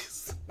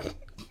studies.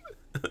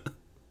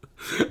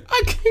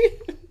 I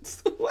can't.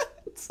 What?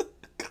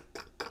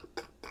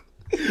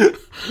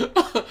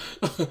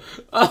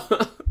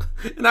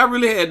 And I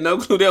really had no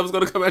clue that was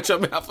going to come out your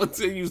mouth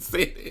until you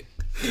said it.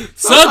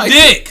 Suck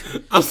dick.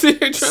 I'm sitting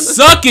here trying to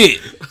suck it.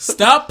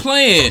 Stop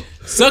playing.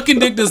 Sucking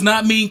dick does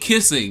not mean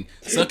kissing.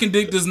 Sucking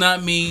dick does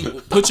not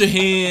mean put your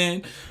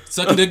hand.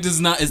 Sucking dick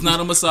is not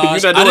a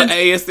massage. You're not doing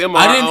ASMR.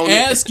 I didn't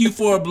ask you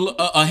for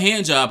a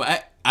hand job.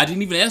 I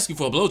didn't even ask you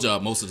for a blow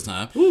job most of the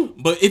time. Ooh.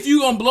 But if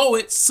you gonna blow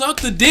it,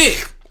 suck the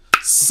dick.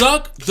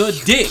 Suck the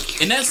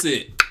dick, and that's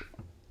it.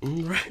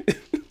 Right.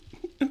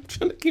 I'm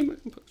trying to keep my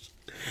emotion.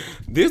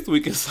 This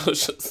week in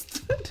social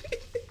studies.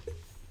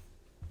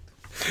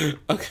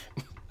 Okay.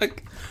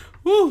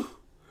 Woo.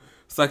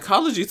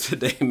 Psychology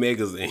Today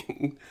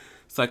magazine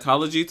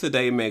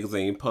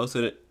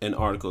posted an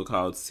article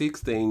called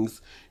 6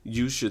 Things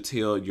You Should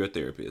Tell Your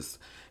Therapist.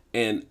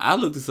 And I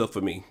looked this up for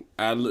me.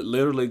 I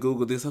literally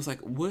Googled this. I was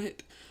like,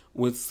 what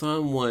would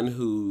someone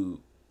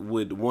who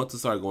would want to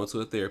start going to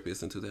a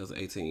therapist in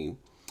 2018?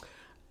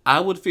 I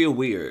would feel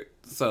weird.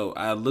 So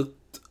I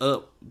looked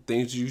up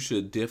things you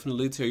should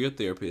definitely tell your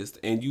therapist.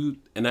 And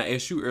I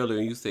asked you earlier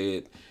and you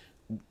said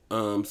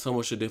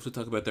someone should definitely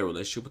talk about their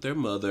relationship with their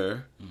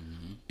mother.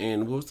 Mm-hmm.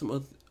 And what was some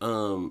other...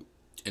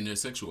 and their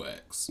sexual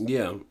acts.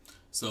 Yeah.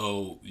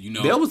 So,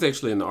 that was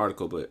actually in the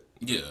article, but...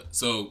 Yeah.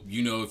 So,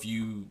 if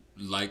you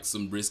like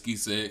some risky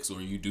sex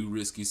or you do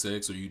risky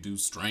sex or you do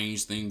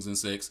strange things in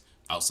sex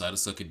outside of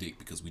sucking dick,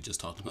 because we just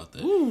talked about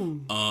that.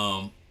 Ooh.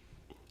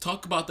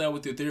 Talk about that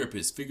with your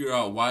therapist. Figure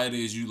out why it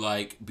is you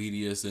like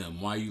BDSM.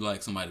 Why you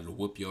like somebody to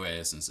whoop your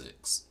ass in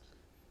sex.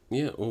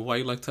 Yeah, or why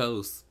you like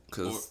toes.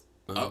 Because...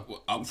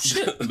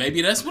 shit,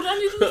 maybe that's what I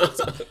need to do.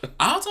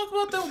 I'll talk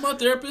about that with my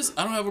therapist.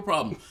 I don't have a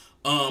problem.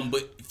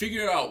 But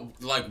figure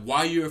out like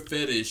why your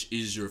fetish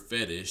is your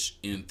fetish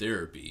in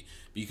therapy,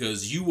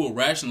 because you will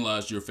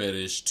rationalize your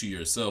fetish to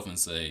yourself and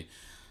say,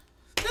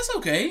 "That's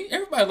okay.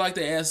 Everybody like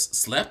their ass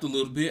slapped a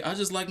little bit. I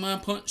just like mine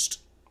punched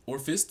or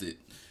fisted."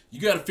 You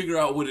got to figure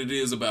out what it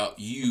is about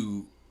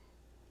you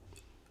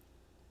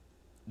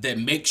that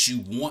makes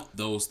you want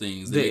those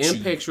things. That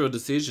impacts your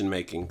decision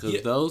making, because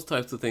Yeah. those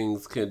types of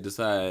things can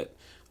decide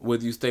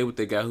whether you stay with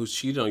the guy who's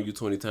cheated on you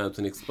 20 times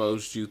and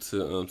exposed you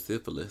to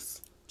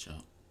syphilis.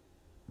 Child.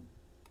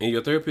 And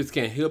your therapist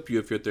can't help you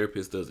if your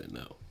therapist doesn't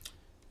know.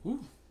 Ooh.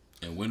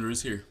 And winter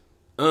is here.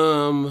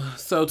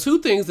 So 2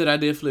 things that I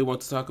definitely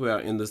want to talk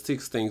about in the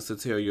 6 things to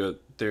tell your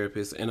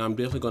therapist, and I'm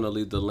definitely going to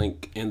leave the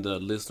link in the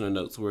listener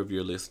notes wherever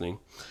you're listening.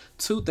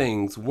 2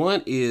 things.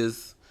 One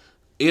is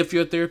if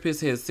your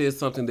therapist has said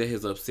something that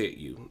has upset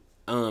you.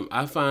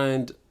 I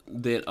find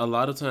that a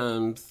lot of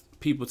times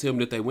people tell me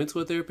that they went to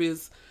a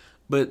therapist,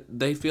 but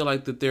they feel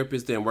like the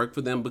therapist didn't work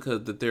for them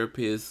because the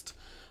therapist,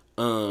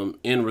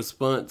 in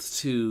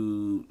response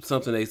to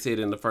something they said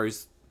in the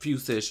first few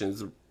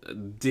sessions,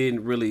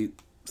 didn't really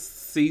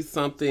see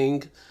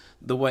something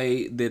the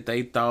way that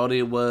they thought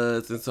it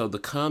was. And so the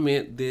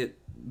comment that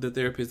the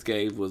therapist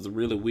gave was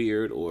really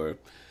weird, or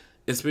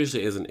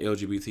especially as an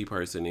LGBT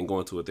person and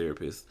going to a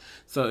therapist.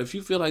 So if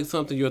you feel like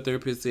something your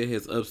therapist said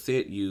has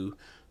upset you,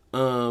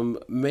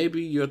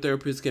 maybe your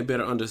therapist can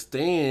better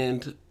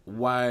understand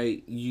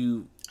why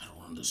you I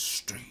don't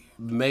understand.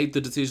 made the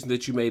decision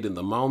that you made in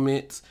the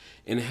moment,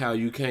 and how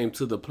you came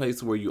to the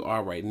place where you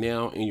are right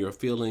now in your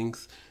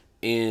feelings,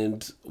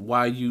 and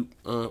why you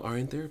are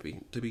in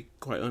therapy, to be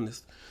quite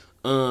honest.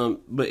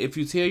 But if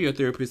you tell your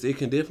therapist, it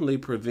can definitely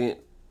prevent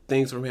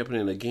things from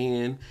happening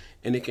again,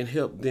 and it can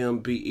help them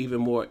be even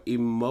more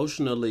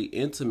emotionally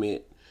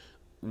intimate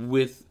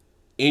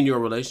in your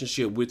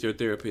relationship with your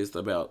therapist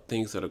about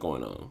things that are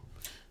going on.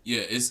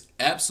 Yeah, it's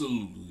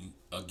absolutely,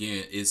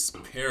 again, it's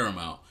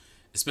paramount,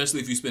 especially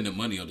if you're spending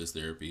money on this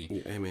therapy,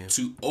 Yeah, amen.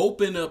 to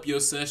open up your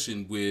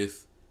session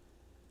with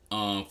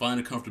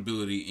finding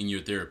comfortability in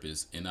your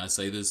therapist. And I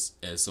say this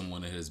as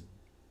someone that has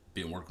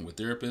been working with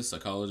therapists,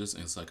 psychologists,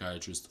 and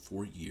psychiatrists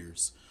for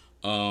years.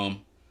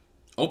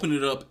 Open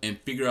it up and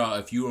figure out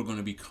if you are going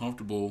to be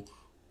comfortable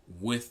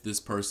with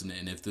this person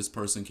and if this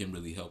person can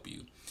really help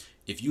you.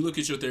 If you look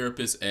at your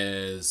therapist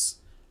as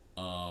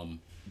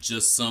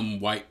just some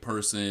white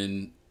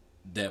person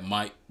that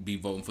might be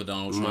voting for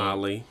Donald Trump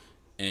Molly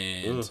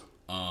and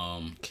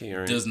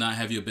Karen does not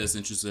have your best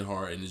interest at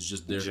heart and is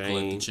just there to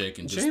collect the check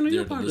and just Jane, there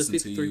you're to part of listen the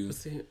to you,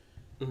 53%.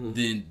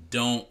 then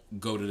don't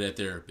go to that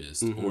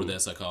therapist or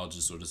that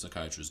psychologist or the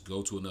psychiatrist.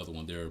 Go to another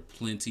one. There are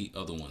plenty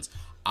other ones.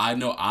 I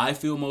know I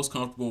feel most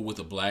comfortable with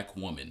a black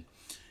woman,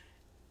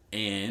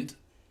 and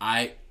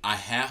I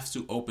have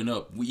to open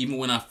up. Even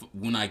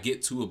when I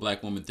get to a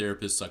black woman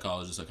therapist,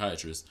 psychologist,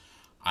 psychiatrist,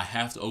 I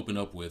have to open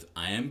up with,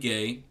 I am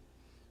gay,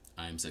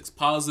 I am sex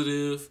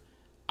positive,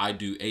 I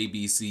do A,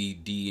 B, C,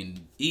 D,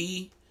 and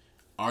E.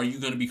 Are you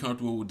going to be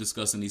comfortable with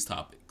discussing these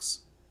topics?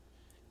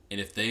 And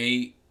if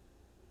they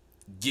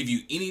give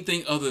you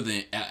anything other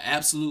than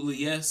absolutely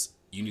yes,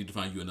 you need to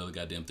find you another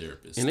goddamn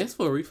therapist. And that's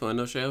for a refund.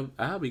 No, Shell,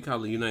 I'll be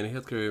calling United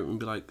Healthcare and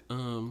be like,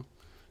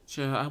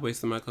 Shell, I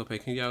wasted my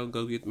copay. Can y'all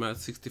go get my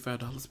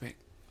 $65 back?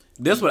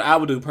 That's what I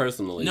would do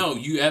personally. No,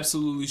 you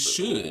absolutely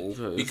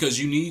should,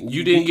 because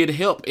you didn't get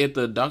help at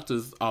the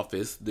doctor's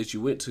office that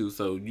you went to,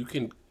 so you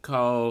can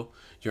call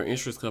your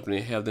insurance company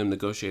and have them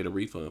negotiate a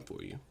refund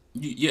for you.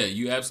 Yeah,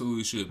 you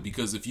absolutely should,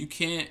 because if you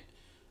can't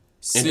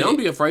And don't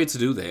be afraid to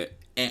do that.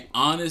 And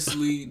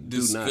honestly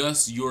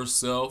discuss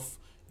yourself,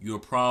 your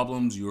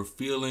problems, your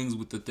feelings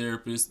with the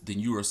therapist, then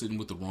you are sitting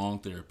with the wrong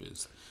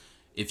therapist.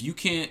 If you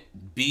can't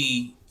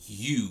be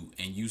you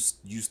and you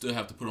still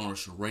have to put on a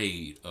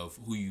charade of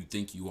who you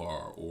think you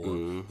are or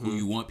who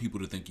you want people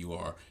to think you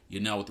are,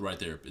 you're not with the right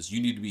therapist.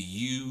 You need to be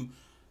you,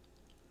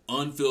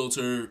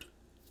 unfiltered,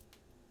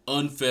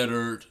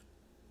 unfettered,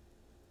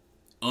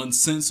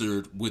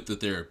 uncensored with the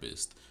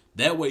therapist.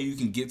 That way you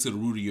can get to the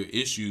root of your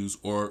issues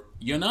or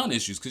your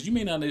non-issues, because you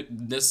may not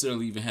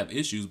necessarily even have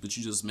issues, but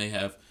you just may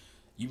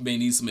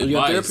need some advice.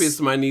 Your therapist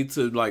might need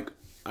to, like,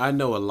 I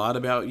know a lot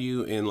about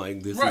you, and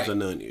like this is a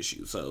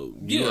non-issue. So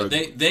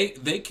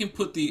they can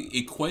put the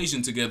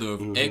equation together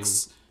of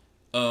X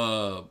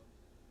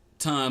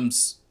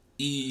times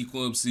E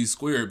equals C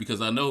squared,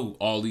 because I know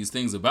all these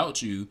things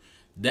about you.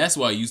 That's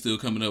why you still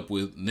coming up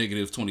with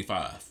negative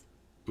 25.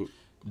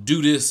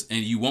 Do this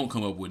and you won't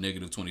come up with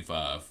negative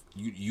 25.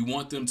 You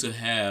want them to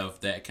have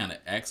that kind of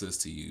access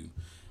to you.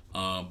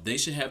 They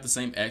should have the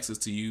same access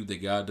to you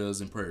that God does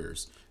in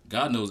prayers.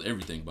 God knows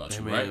everything about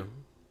you, right?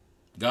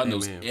 God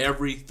knows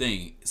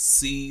everything,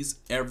 sees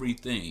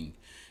everything,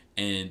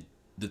 and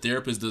the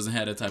therapist doesn't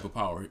have that type of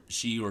power.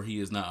 She or he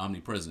is not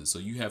omnipresent, so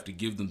you have to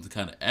give them the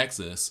kind of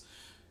access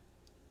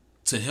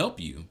to help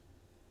you.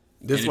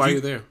 That's why you're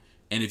there.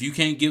 And if you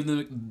can't give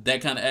them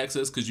that kind of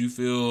access because you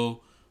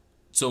feel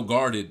so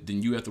guarded,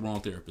 then you at the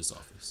wrong therapist's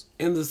office.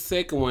 And the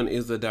second one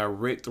is a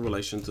direct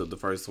relation to the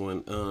first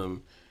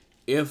one.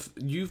 if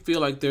you feel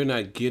like they're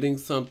not getting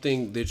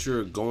something that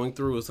you're going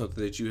through or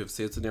something that you have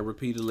said to them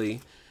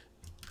repeatedly,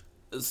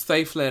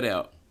 say flat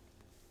out,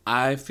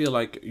 I feel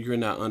like you're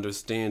not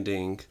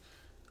understanding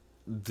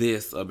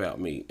this about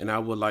me, and I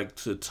would like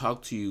to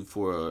talk to you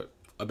for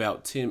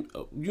about 10,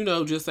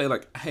 just say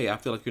like, hey, I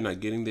feel like you're not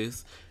getting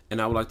this,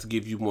 and I would like to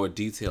give you more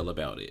detail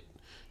about it.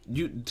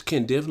 You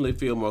can definitely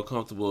feel more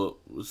comfortable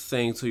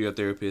saying to your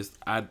therapist,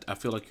 I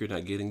feel like you're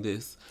not getting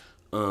this.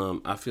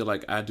 I feel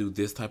like I do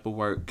this type of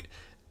work,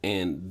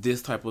 and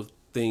this type of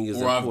thing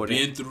is important.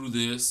 I've been through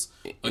this.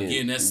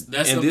 Again, that's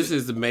and this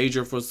is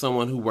major for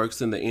someone who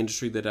works in the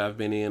industry that I've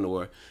been in,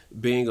 or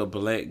being a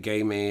black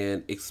gay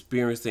man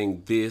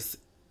experiencing this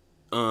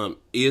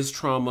is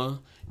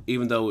trauma.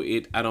 Even though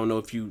I don't know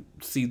if you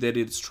see that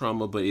it's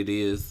trauma, but it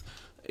is.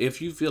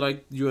 If you feel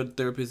like your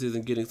therapist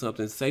isn't getting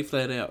something, say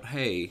flat out,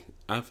 hey,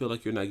 I feel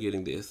like you're not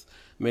getting this.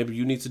 Maybe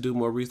you need to do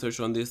more research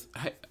on this.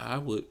 Hey, I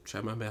would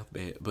try my mouth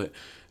bad, but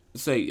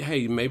say,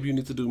 hey, maybe you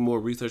need to do more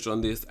research on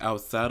this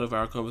outside of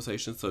our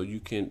conversation so you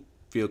can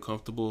feel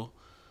comfortable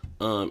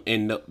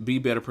and be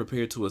better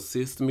prepared to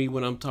assist me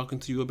when I'm talking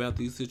to you about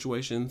these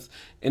situations.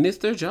 And it's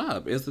their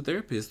job as a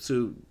therapist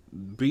to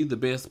be the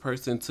best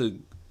person to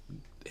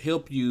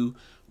help you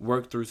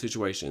work through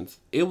situations.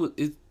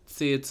 It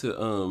said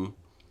to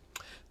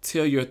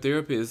tell your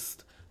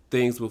therapist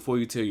things before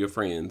you tell your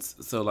friends.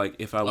 So like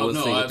if I was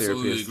seeing a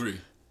therapist, agree.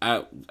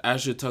 I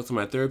should talk to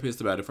my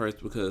therapist about it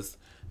first, because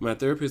my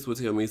therapist would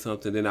tell me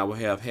something, then I would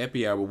have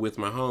happy hour with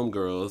my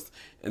homegirls,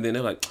 and then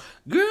they're like,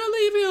 girl,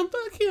 leave him,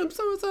 fuck him,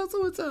 so-and-so,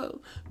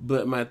 so-and-so.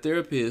 But my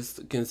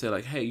therapist can say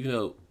like, hey,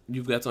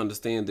 you've got to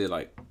understand that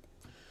like,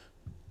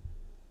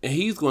 and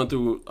he's going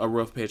through a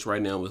rough patch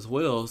right now as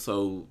well,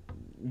 so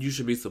you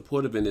should be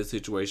supportive in this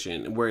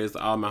situation. Whereas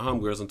all my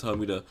homegirls have told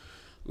me to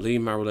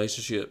leave my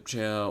relationship,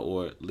 child,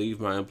 or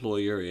leave my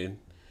employer,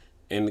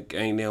 and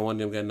ain't now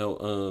one of them got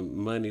no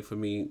money for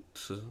me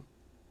to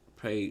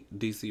pay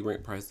DC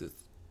rent prices.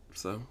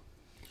 So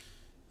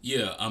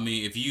yeah, I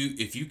mean, if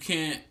you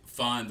can't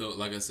find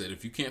like I said,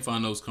 if you can't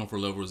find those comfort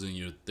levels in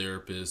your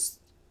therapist,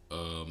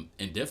 and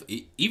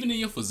even in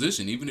your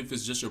physician, even if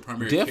it's just your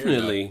primary care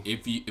doctor,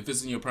 if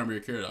it's in your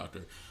primary care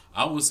doctor,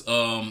 I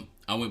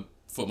went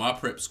for my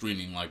prep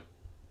screening like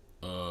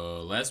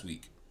last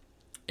week,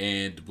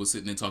 and was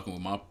sitting there talking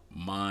with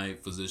my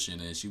physician,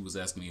 and she was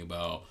asking me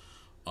about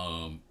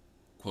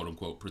quote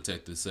unquote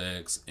protected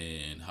sex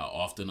and how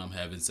often I'm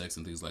having sex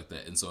and things like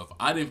that. And so if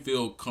I didn't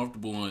feel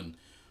comfortable and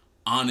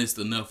honest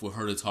enough with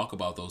her to talk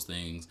about those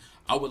things,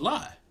 I would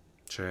lie.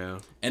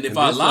 Child. And if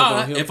I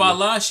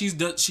lie, she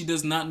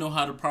does not know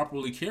how to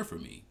properly care for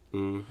me.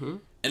 Mm-hmm.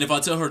 And if I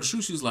tell her the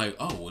truth, she's like,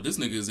 oh, well, this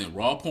nigga is in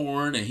raw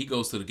porn and he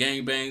goes to the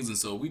gangbangs, and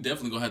so we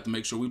definitely gonna have to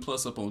make sure we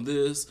plus up on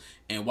this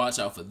and watch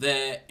out for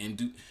that and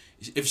do.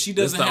 If she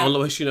doesn't, that's the only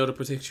way she know to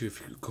protect you.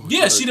 If you go,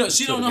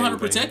 she don't know how to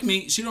protect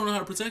me. She don't know how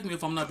to protect me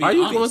if I'm not being. Are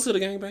you honest. going to the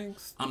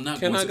gangbangs? I'm not.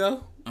 Can I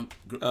go?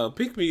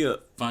 Pick me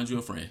up. Find you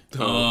a friend.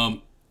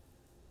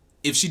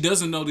 If she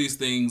doesn't know these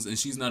things and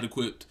she's not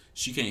equipped,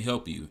 she can't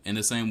help you. And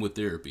the same with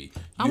therapy.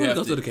 I want to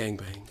go to the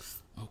gangbangs.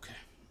 Okay.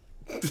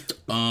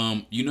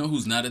 You know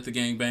who's not at the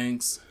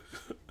gangbangs?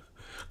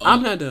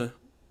 I'm not done.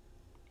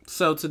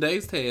 So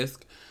today's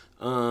task,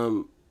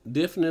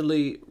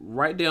 definitely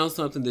write down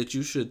something that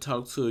you should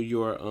talk to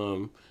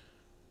your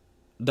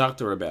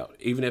doctor about,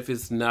 even if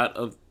it's not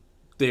a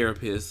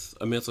therapist,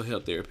 a mental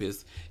health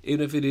therapist,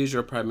 even if it is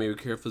your primary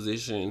care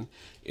physician,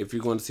 if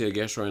you're going to see a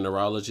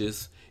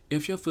gastroenterologist.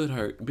 If your foot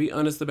hurt, be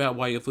honest about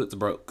why your foot's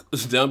broke.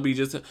 Don't be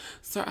just,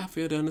 sir, I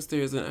fell down the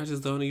stairs and I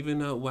just don't even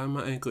know why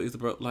my ankle is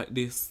broke like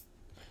this.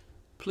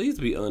 Please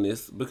be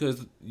honest,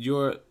 because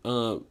your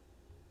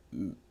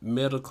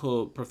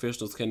medical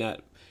professionals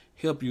cannot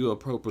help you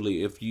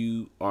appropriately if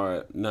you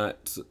are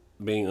not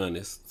being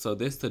honest. So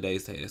that's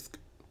today's task.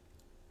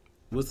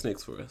 What's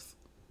next for us?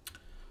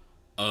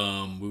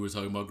 We were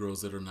talking about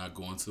girls that are not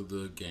going to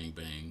the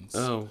gangbangs.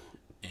 Oh.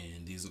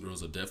 And these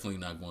girls are definitely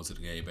not going to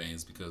the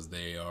gangbangs because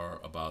they are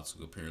about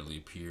to apparently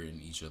appear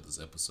in each other's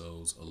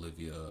episodes.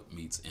 Olivia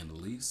meets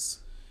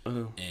Annalise.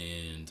 Oh.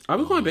 And are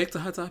we going back to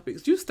Hot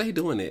Topics? You stay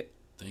doing it.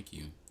 Thank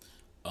you.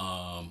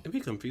 It be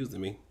confusing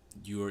me.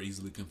 You are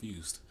easily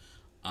confused.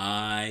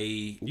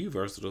 You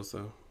versatile,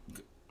 so.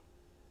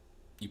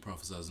 You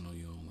prophesizing on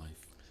your own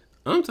life.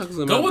 I'm talking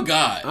about. Go with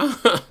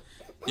God.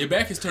 Your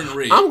back is turning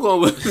red. I'm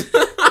going with.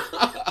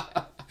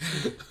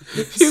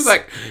 He's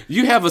like,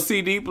 you have a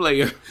CD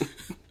player.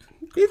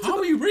 How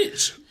are you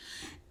rich?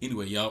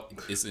 Anyway, y'all,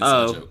 it's an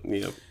inside joke.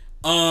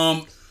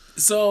 Yeah.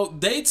 So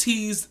they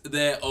teased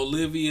that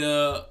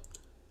Olivia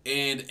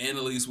and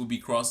Annalise would be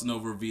crossing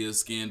over via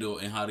Scandal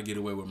and How to Get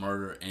Away with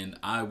Murder, and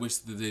I wish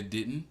that they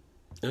didn't.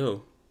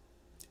 Oh.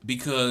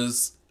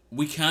 Because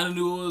we kind of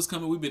knew it was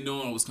coming. We've been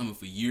knowing it was coming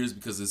for years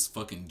because it's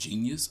fucking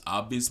genius.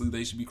 Obviously,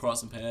 they should be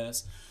crossing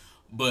paths.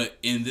 But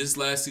in this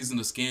last season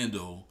of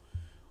Scandal,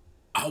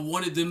 I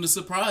wanted them to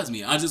surprise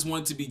me. I just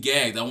wanted to be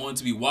gagged. I wanted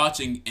to be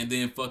watching, and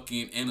then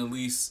fucking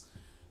Annalise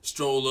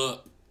stroll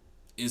up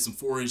in some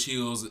 4-inch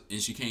heels,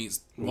 and she can't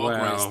walk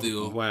right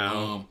still.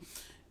 Wow.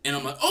 And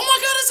I'm like, oh my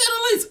God, it's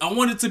Annalise. I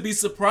wanted to be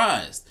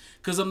surprised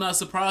because I'm not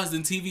surprised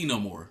in TV no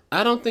more.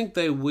 I don't think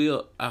they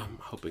will. I'm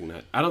hoping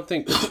not. I don't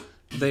think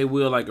they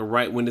will, like,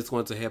 right when it's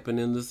going to happen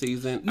in the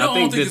season. No, I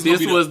think that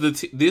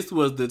this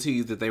was the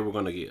tease that they were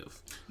going to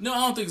give. No, I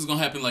don't think it's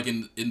gonna happen like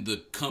in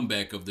the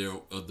comeback of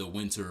the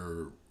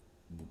winter.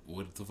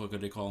 What the fuck are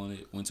they calling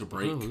it? Winter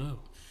break. I don't know.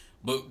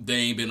 But they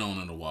ain't been on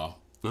in a while.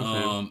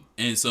 Okay.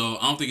 And so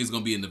I don't think it's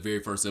gonna be in the very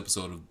first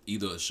episode of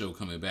either a show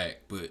coming back.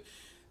 But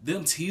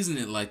them teasing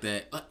it like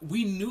that, like,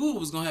 we knew it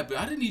was gonna happen.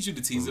 I didn't need you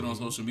to tease it on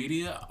social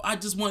media. I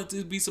just wanted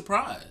to be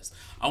surprised.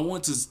 I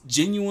want to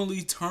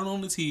genuinely turn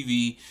on the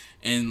TV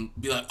and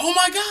be like, "Oh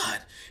my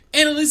God,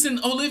 Annalise and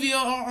Olivia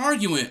are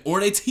arguing, or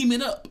they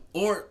teaming up,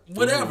 or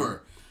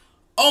whatever."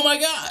 Oh my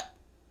God,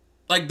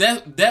 like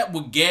that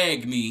would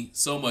gag me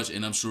so much,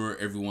 and I'm sure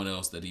everyone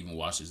else that even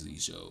watches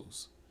these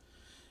shows.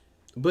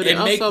 But it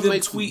And make also them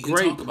makes tweet and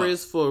great talk about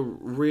press for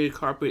red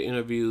carpet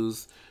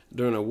interviews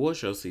during award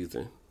show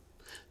season.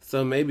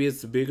 So maybe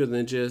it's bigger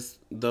than just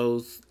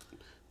the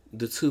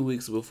 2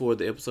 weeks before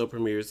the episode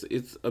premieres.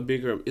 It's a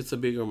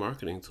bigger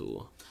marketing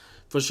tool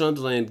for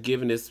Shondaland,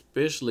 given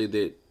especially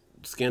that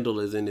Scandal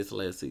is in its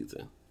last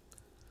season.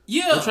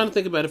 Yeah, I'm trying to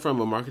think about it from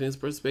a marketing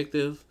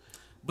perspective.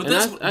 but and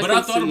I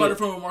can thought see about it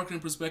from a marketing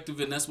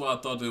perspective, and that's why I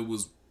thought it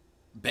was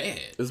bad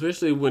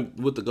especially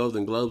with the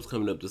Golden Globes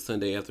coming up the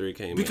Sunday after it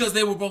came out. because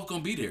they were both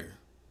gonna be there.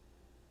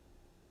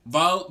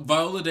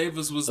 Viola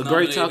Davis was A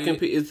nominated. great talking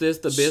piece. Is this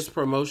the best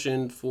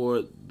promotion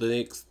for the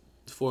next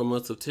 4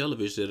 months of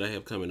television that I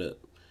have coming up?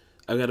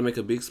 I've got to make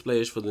a big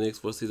splash for the next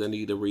 4 seasons. I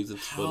need a reason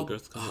for the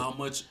girls to come How up.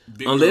 much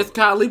bigger? Unless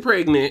Kylie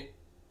pregnant,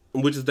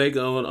 which is they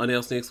going to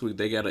announce next week.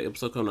 They got an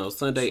episode coming on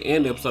Sunday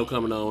and an episode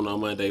coming on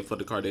Monday for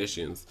the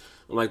Kardashians.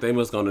 I'm like, they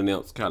must going to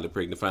announce Kylie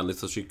pregnant finally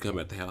so she can come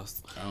at the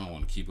house. I don't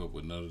want to keep up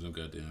with none of them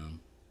goddamn.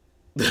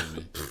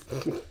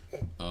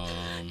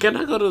 Can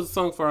I go to the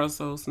Song for Our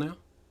Souls now?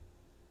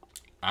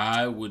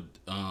 I would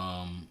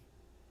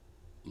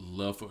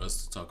love for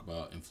us to talk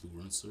about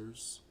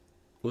influencers.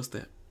 What's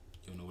that?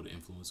 You know what an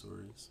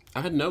influencer is?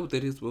 I know what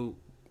that is. Well,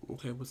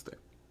 okay, what's that?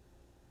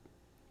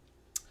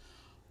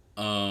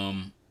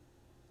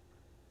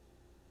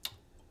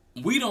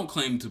 We don't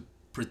claim to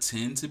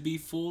pretend to be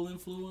full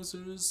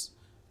influencers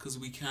because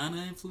we kind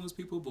of influence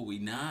people, but we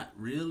not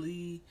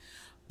really.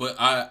 But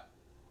I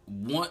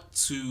want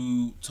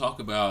to talk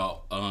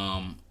about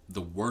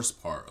the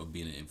worst part of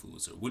being an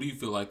influencer. What do you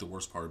feel like the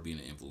worst part of being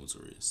an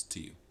influencer is to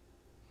you?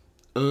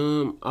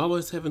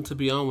 Always having to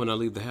be on when I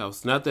leave the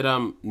house. Not that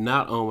I'm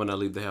not on when I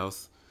leave the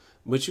house,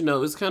 but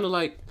it's kind of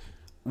like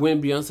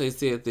when Beyonce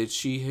said that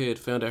she had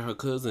found out her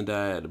cousin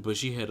died, but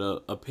she had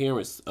a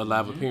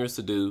live appearance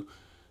to do,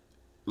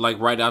 like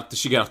right after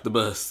she got off the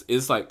bus.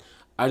 It's like,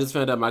 I just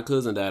found out my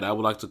cousin died. I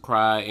would like to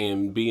cry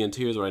and be in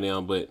tears right now,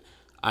 but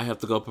I have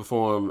to go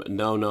perform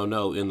No, No,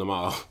 No in the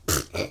mall.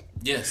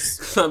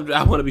 Yes.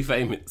 I want to be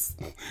famous.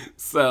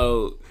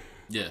 So,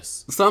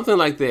 Yes. something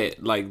like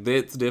that. Like,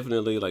 that's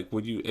definitely, like,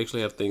 when you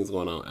actually have things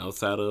going on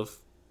outside of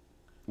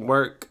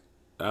work,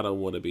 I don't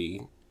want to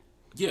be.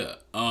 Yeah.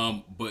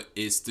 But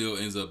it still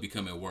ends up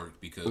becoming work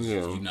because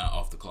Yeah. you're not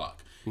off the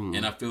clock.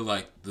 And I feel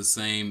like the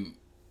same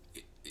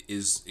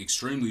is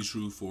extremely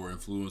true for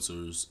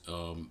influencers,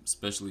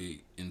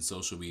 especially in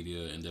social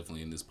media and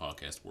definitely in this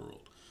podcast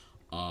world.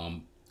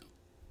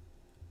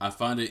 I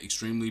find it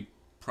extremely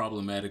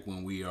problematic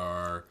when we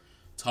are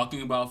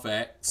talking about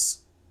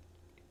facts,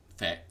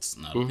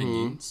 not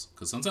opinions.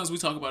 Because sometimes we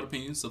talk about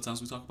opinions,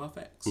 sometimes we talk about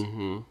facts.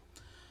 And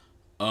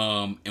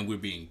we're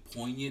being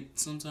poignant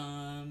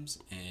sometimes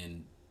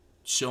and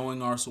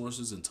showing our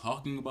sources and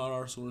talking about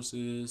our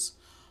sources.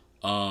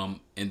 And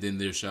then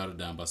they're shouted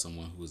down by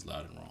someone who is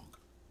loud and wrong.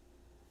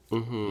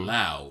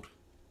 Loud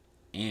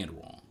and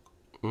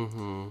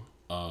wrong.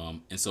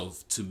 And so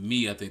to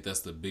me, I think that's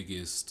the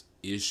biggest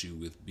issue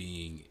with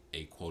being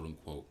a quote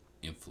unquote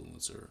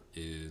influencer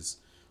is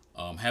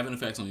having the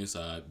facts on your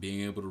side,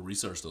 being able to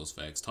research those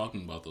facts,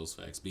 talking about those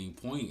facts, being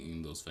poignant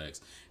in those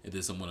facts, and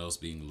then someone else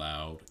being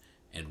loud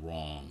and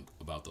wrong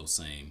about those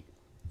same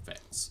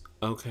facts.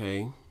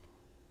 Okay.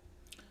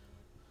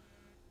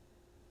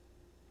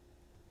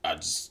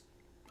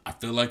 I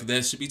feel like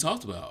that should be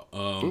talked about.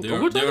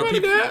 There We're talking are about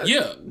people, that.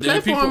 yeah, there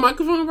are Platform, people,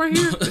 microphone right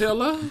here.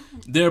 Hello.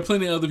 there are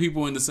plenty of other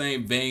people in the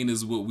same vein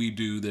as what we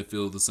do that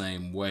feel the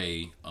same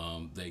way.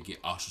 They get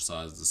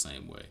ostracized the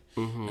same way,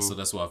 and so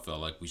that's why I felt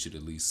like we should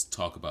at least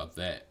talk about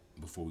that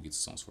before we get to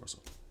songs for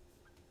ourselves.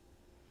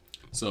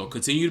 So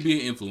continue to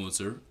be an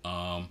influencer.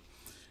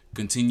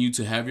 Continue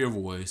to have your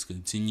voice.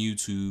 Continue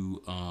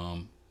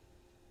to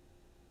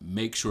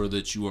make sure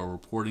that you are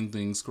reporting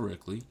things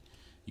correctly.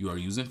 You are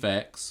using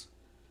facts.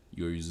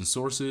 You are using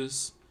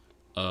sources.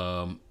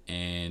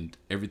 And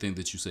everything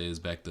that you say is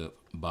backed up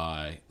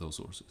by those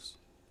sources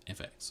and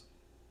facts.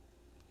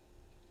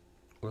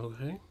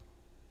 Okay.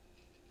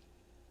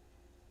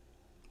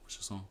 What's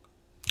your song?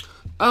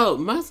 Oh,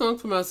 my song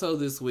for my soul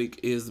this week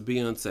is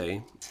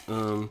Beyonce.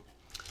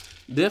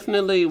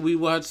 Definitely, we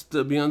watched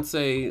the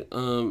Beyonce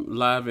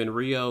live in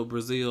Rio,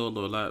 Brazil,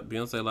 or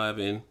Beyonce live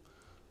in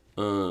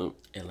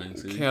Atlantic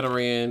City.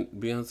 Catamaran,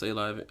 Beyonce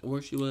live.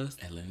 Where she was?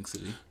 Atlantic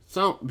City.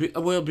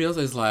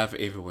 Beyonce's live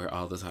everywhere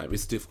all the time.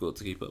 It's difficult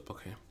to keep up.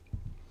 Okay.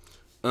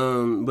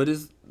 But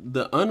it's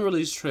the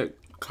unreleased track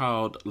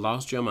called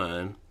 "Lost Your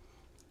Mind."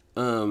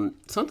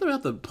 Something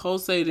about the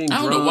pulsating. I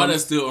don't drums. know why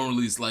that's still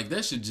unreleased. Like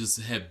that should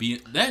just have been.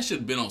 That should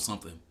have been on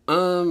something.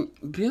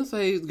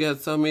 Beyonce's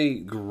got so many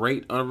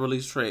great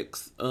unreleased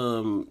tracks.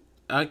 The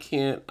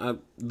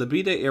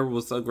B-Day era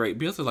was so great.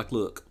 Beyonce's like,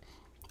 look,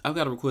 I've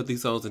got to record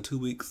these songs in 2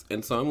 weeks,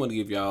 and so I'm going to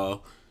give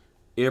y'all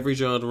every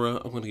genre.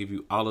 I'm going to give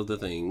you all of the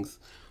things.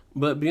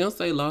 But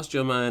Beyonce "Lost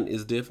Your Mind"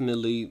 is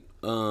definitely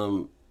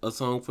a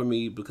song for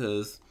me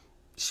because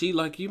she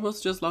like, you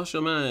must just lost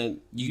your mind.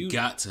 You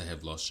got to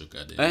have lost your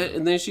goddamn mind.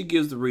 And then she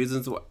gives the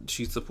reasons why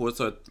she supports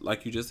her,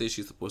 like you just said,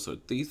 she supports her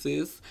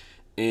thesis.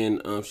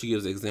 And she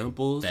gives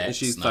examples. Facts, and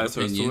she cites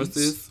her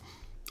sources.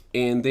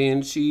 And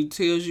then she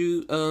tells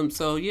you,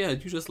 so yeah,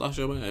 you just lost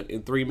your mind.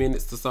 In 3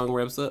 minutes, the song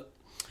wraps up.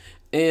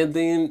 And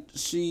then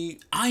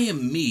I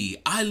am me.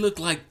 I look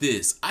like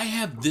this. I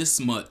have this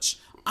much.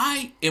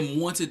 I am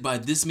wanted by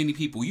this many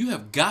people. You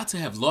have got to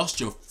have lost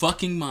your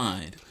fucking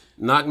mind.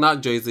 Knock,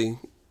 knock, Jay-Z.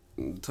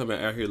 Talking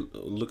about out here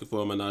looking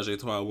for a menage a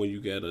trois when you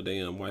got a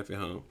damn wife at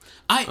home.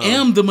 I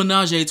am the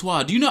menage a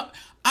trois. Do you know?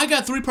 I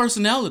got 3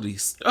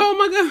 personalities. Oh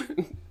my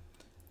God.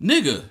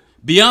 Nigga.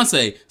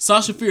 Beyonce.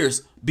 Sasha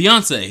Fierce.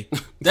 Beyonce.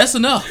 That's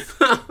enough.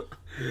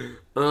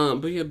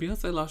 But yeah,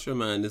 Beyonce "Lost Your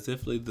Mind" is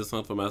definitely the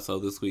song for my soul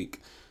this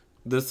week.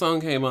 The song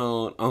came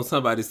on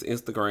somebody's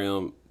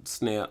Instagram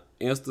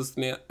Insta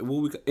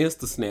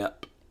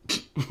Snap.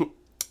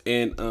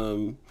 And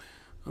I'm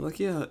like,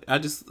 yeah, I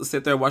just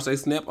sit there and watch they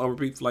snap on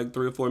repeat for like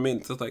 3 or 4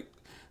 minutes. It's like,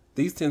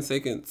 these 10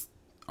 seconds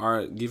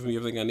are giving me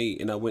everything I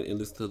need. And I went and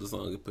listened to the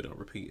song and put it on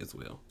repeat as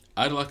well.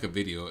 I'd like a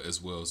video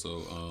as well.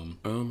 So,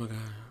 oh my God.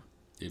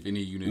 If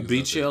any of you niggas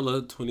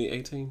Beachella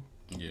 2018.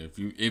 Yeah,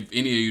 if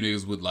any of you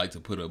niggas would like to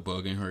put a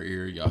bug in her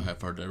ear, y'all have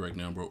her direct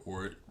number,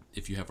 or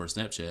if you have her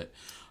Snapchat,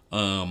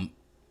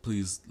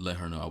 please let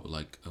her know. I would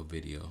like a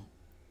video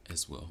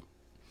as well.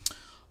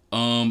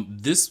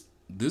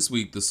 This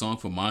week, the song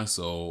for my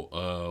soul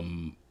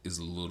is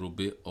a little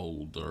bit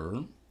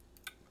older.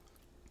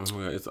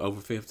 It's over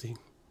 50.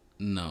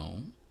 No.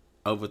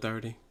 Over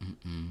 30.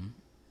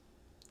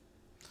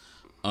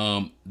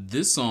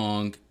 This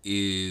song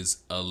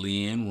is a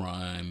LeAnn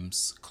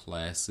Rimes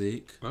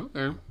classic.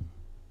 Okay.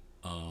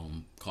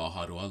 Called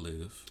 "How Do I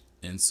Live?"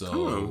 And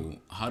so,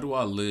 "How Do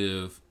I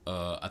Live?"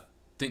 I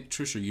think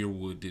Trisha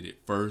Yearwood did it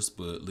first,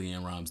 but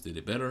LeAnn Rimes did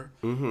it better.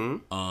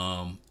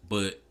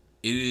 But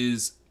it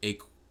is a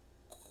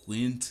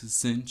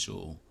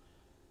quintessential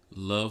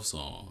love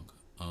song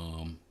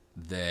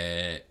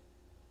that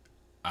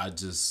I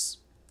just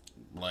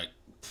like.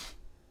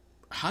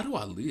 How do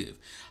I live?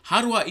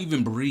 How do I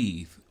even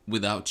breathe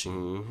without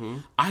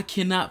you? I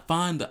cannot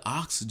find the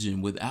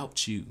oxygen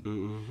without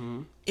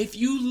you. If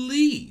you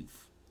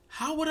leave,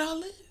 how would I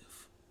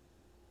live?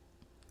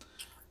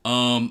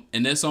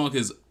 And that song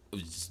has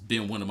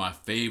been one of my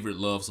favorite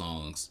love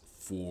songs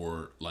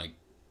for like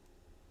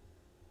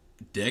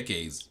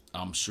decades.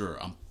 I'm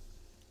sure. I'm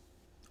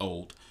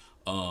old.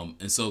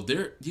 And so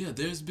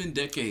there's been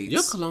decades.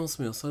 Your cologne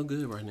smells so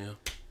good right now.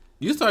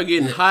 You start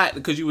getting hot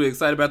because you were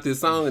excited about this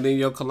song, and then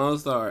your cologne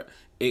start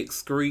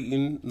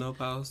excreting. No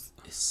pause.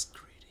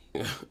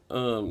 Excreting.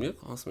 Your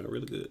cologne smell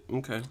really good.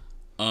 Okay.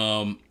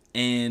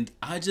 And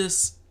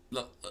it's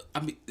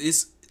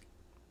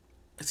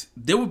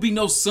there would be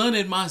no sun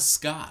in my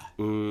sky.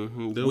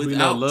 There would be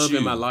no love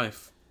in my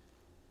life.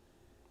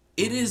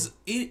 It is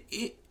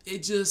it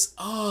just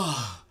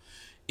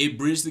it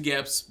bridged the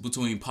gaps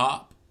between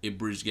pop, it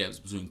bridged gaps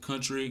between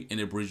country, and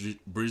it bridged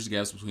the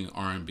gaps between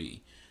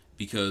R&B.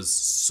 Because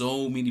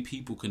so many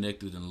people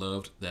connected and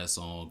loved that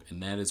song,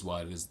 and that is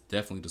why it is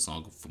definitely the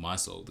song for my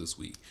soul this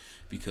week.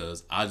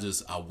 Because I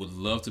would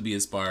love to be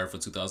inspired for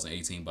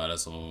 2018 by that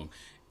song,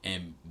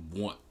 and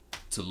want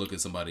to look at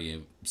somebody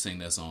and sing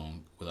that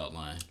song without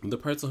lying. The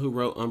person who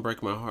wrote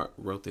 "Unbreak My Heart"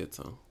 wrote that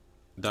song,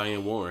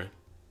 Diane Warren.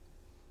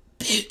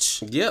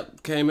 Bitch.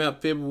 Yep, came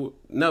out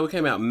it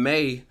came out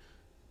May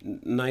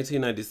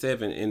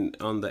 1997, and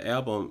on the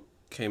album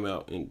came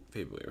out in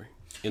February.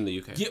 In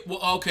the UK. Yeah, well,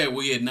 okay,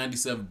 well, yeah,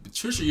 97. But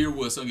Trisha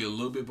Yearwood sung it a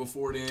little bit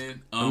before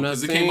then.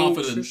 Because it came off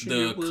of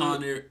the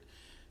Con Air.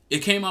 It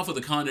came off of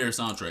the Con Air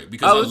soundtrack.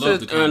 Because I love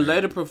the Con Air.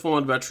 Later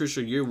performed by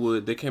Trisha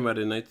Yearwood. They came out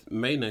in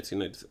May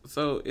 1997.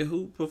 So,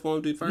 who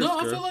performed it first? No,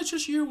 I feel like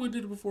Trisha Yearwood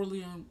did it before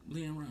LeAnn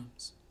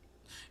Rimes.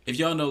 If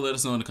y'all know, let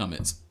us know in the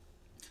comments.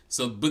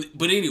 So, but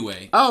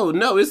anyway. Oh,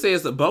 no, it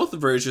says that both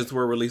versions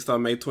were released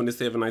on May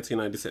 27,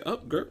 1997.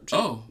 Oh,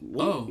 girl.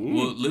 Well,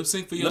 lip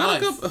sync for your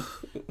life.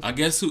 I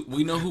guess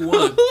we know who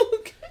won.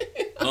 Okay.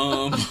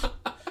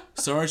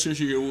 Sorry,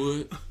 Trisha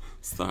Yearwood.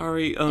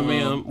 Sorry,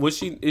 ma'am.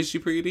 Is she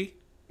pretty?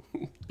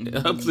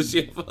 Hopefully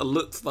she have a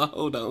looks to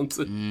hold on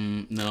to.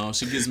 No,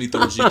 she gives me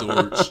thirsty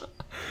torch.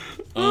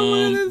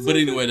 But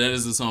anyway, that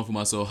is the song for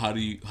my soul. How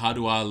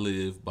do I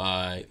live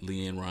by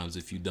LeAnn Rimes.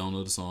 If you don't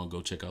know the song,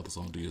 go check out the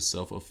song. Do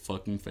yourself a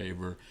fucking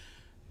favor.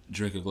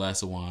 Drink a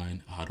glass of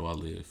wine. How do I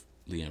live?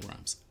 LeAnn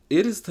Rimes.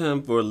 It is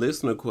time for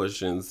listener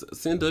questions.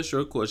 Send us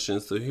your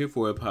questions to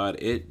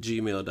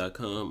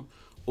hereforitpod@gmail.com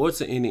or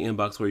to any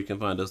inbox where you can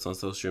find us on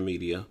social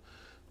media.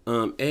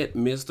 At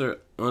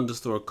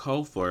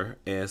Mr_Kofer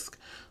asks,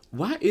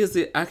 why is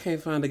it I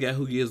can't find a guy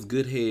who gives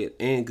good head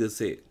and good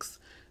sex?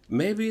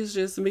 Maybe it's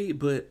just me,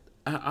 but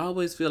I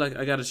always feel like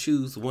I gotta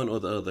choose one or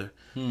the other.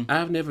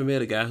 I've never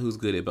met a guy who's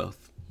good at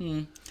both.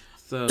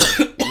 So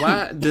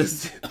why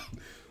does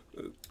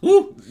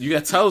Woo! You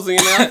got toes in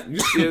your mouth? You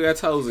still got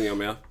toes in your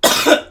mouth.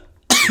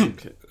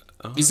 Okay.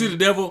 You see the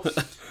devil?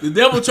 The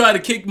devil tried to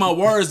kick my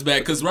words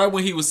back because right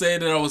when he was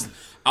saying that I was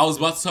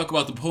about to talk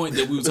about the point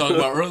that we were talking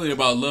about earlier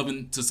about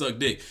loving to suck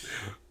dick.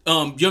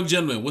 Young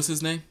gentleman, what's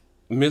his name?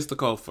 Mr.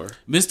 Kofer.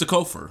 Mr.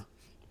 Kofer.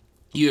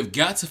 You have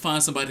got to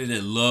find somebody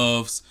that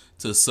loves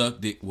to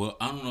suck dick. Well,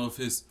 I don't know if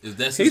that's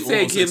He his said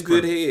oral give sex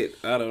good preference.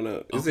 head. I don't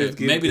know. It says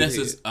give Maybe good that's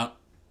head. his.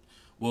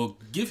 Well,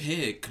 give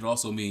head could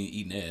also mean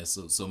eating ass.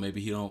 So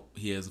maybe he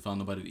hasn't found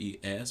nobody to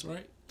eat ass,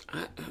 right?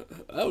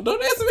 Oh,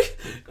 don't answer me.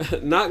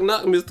 Knock,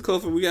 knock, Mr.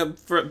 Kofer. We got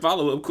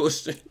follow-up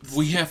questions.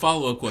 We have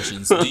follow-up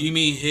questions. Do you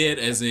mean head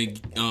as in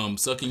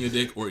sucking your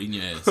dick or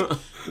eating your ass?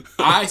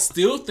 I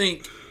still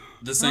think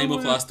the same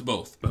applies to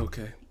both.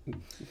 Okay.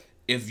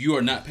 If you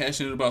are not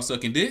passionate about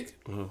sucking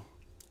dick,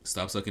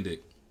 stop sucking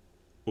dick.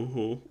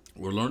 Or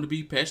learn to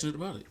be passionate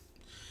about it.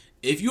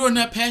 If you are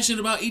not passionate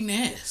about eating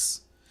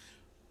ass,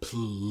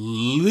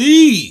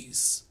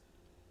 please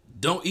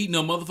don't eat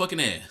no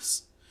motherfucking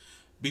ass.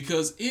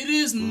 Because it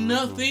is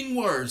nothing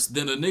worse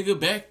than a nigga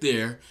back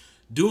there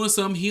doing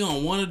something he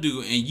don't want to do,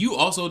 and you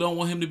also don't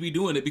want him to be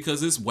doing it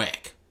because it's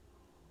whack.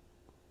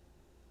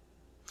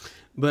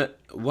 But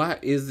why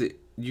is it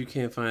you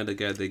can't find a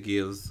guy that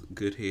gives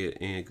good head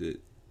and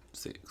good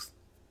sex?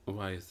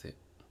 Why is that?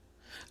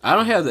 I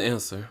don't have the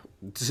answer.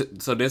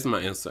 So that's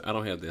my answer. I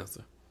don't have the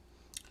answer.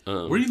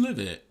 Where do you live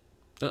at?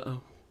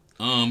 Uh-oh.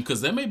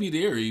 Because that may be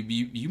the area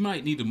you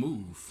might need to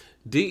move.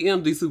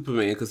 DM the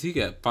Superman because he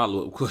got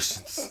follow-up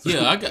questions.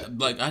 Yeah,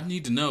 I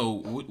need to know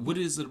what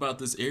is it about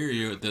this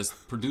area that's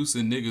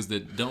producing niggas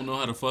that don't know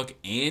how to fuck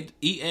and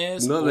eat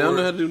ass? No, they don't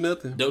know how to do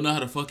nothing. Don't know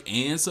how to fuck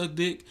and suck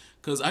dick?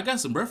 Because I got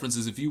some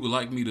references if you would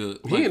like me to.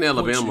 He in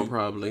Alabama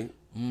probably.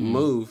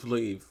 Move,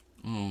 leave.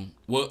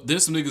 Well,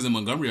 there's some niggas in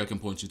Montgomery I can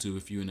point you to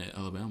if you're in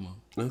Alabama.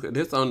 Okay,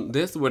 that's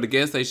where the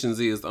gas stations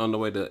is on the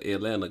way to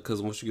Atlanta.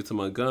 Because once you get to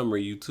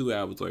Montgomery, you 2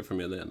 hours away from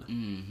Atlanta.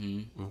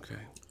 Mm-hmm. Okay.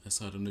 That's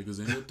how the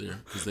niggas end up there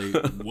because they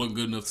wasn't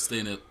good enough to stay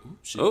in that.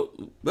 Shit.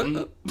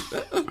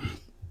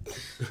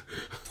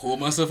 Pull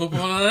myself up on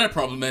all that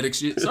problematic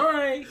shit.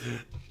 Sorry.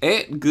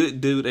 At Good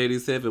Dude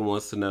 87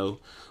 wants to know,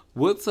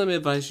 what's some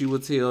advice you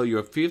would tell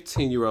your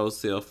 15-year-old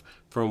self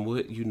from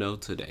what you know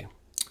today?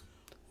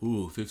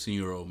 Ooh,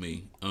 15-year-old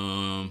me.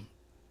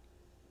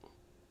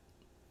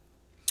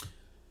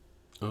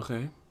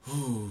 Okay.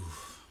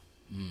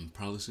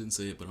 Probably shouldn't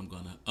say it, but I'm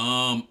gonna.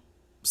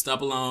 Stop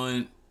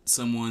allowing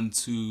someone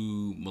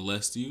to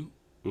molest you.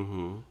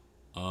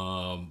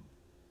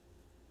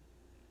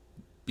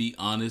 Be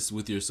honest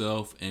with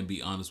yourself and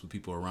be honest with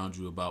people around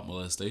you about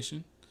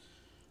molestation.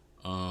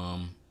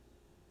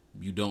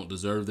 You don't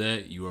deserve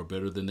that. You are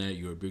better than that.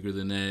 You are bigger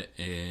than that,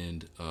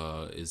 and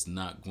it's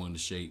not going to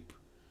shape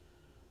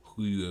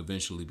who you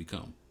eventually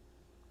become.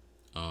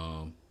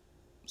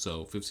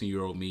 So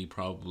 15-year-old me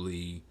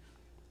probably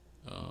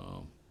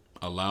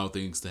allowed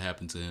things to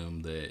happen to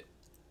him that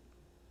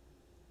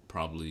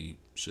probably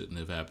shouldn't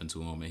have happened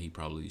to him, and he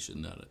probably should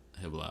not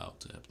have allowed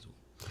to happen to him.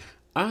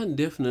 I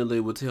definitely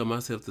would tell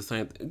myself the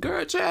same thing.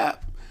 Girl,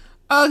 chap.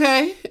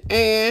 Okay,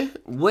 and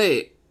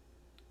wait.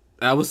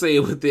 I would say it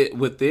with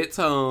that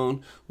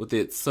tone, with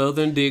that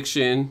southern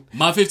diction.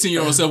 My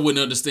 15-year-old self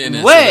wouldn't understand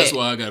that. Wait. So that's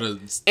why I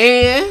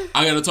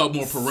gotta talk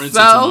more parental to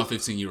my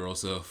 15-year-old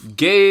self.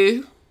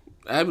 Gay.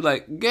 I'd be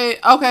like, gay,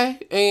 okay.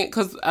 And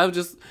because I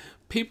was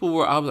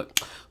like,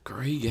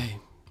 girl, he gay.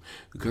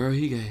 Girl,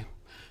 he gay.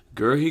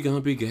 Girl, he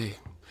gonna be gay.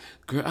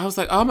 Girl, I was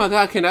like, oh my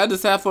God, can I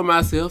decide for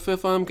myself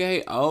if I'm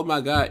gay? Oh my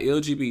God,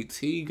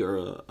 LGBT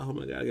girl. Oh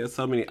my God, I got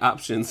so many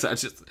options.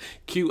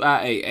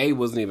 QIAA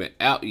wasn't even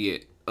out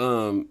yet.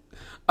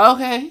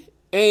 Okay,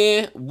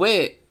 and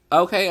wet.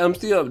 Okay, I'm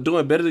still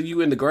doing better than you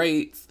in the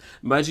grades.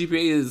 My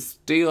GPA is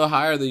still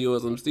higher than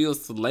yours. I'm still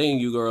slaying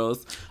you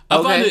girls.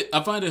 Okay.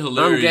 I find it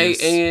hilarious.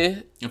 I'm gay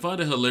and I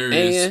find it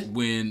hilarious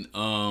when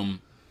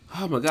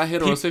oh my God,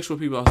 heterosexual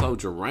people are so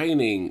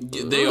draining.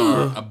 They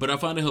are, but I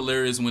find it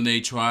hilarious when they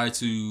try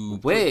to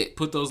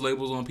put those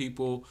labels on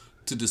people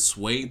to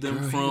dissuade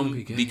them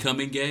from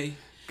becoming gay,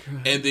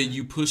 and then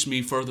you push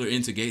me further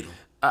into gaydom.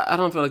 I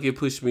don't feel like it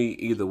pushed me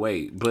either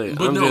way, but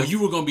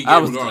you were gonna be gay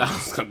regardless. I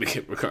was gonna be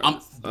gay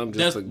regardless. I'm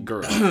just a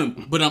girl.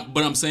 but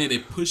I'm saying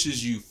it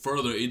pushes you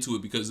further into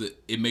it because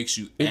it makes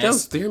you. It don't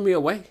steer me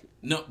away.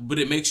 No, but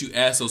it makes you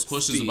ask those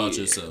questions about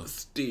yourself.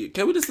 Steer.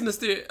 Can we listen to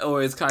Steer,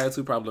 or is Kaya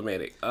too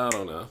problematic? I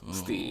don't know.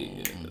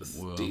 Steer.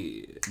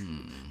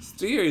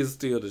 Steer is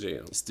still the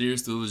jam. Steer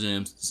is still the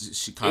jam.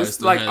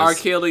 It's like R.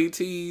 Kelly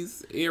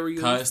T's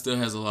area. Kaya still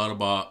has a lot of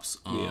bops.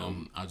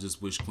 I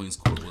just wish Queen's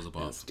Court was a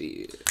bop.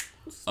 Steer.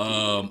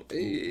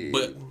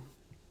 But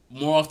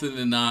more often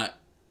than not,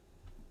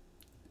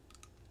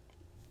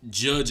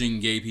 judging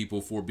gay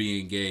people for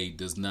being gay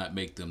does not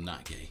make them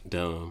not gay.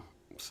 Dumb.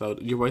 So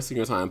you're wasting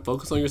your time.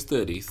 Focus on your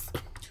studies.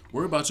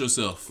 Worry about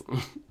yourself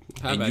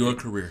How and about your it?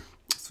 career.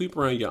 Sweep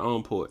around your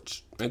own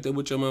porch. Ain't that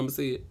what your mama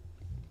said?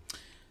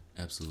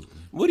 Absolutely.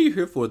 What are you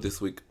here for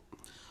this week?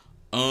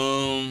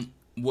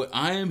 What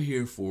I am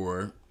here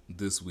for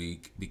this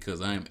week,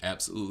 because I am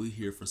absolutely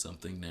here for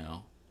something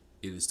now.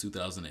 It is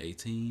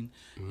 2018,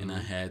 and I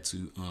had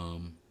to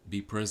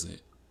be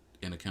present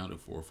and accounted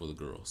for the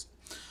girls.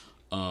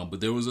 But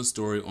there was a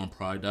story on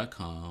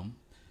Pride.com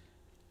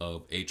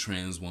of a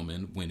trans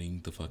woman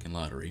winning the fucking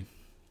lottery.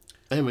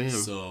 Hey man.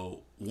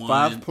 So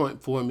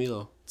 5.4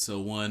 mil. So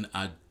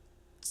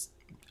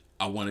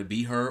I want to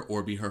be her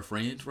or be her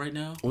friend right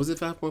now. Was it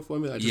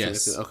 5.4 mil?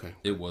 Yes. Okay.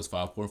 It was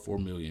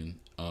 5.4 million.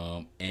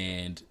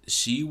 And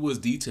she was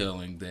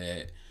detailing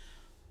that,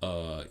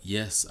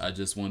 yes, I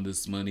just won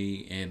this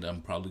money and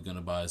I'm probably going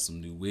to buy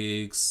some new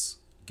wigs,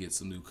 get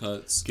some new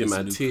cuts, Get my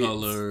some new tits.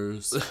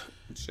 colors,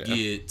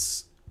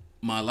 get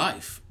my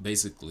life,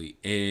 basically.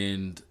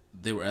 And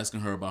they were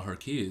asking her about her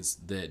kids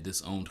that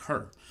disowned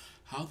her.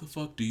 How the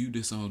fuck do you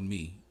disown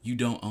me? You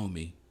don't own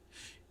me.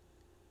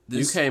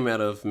 You came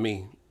out of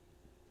me.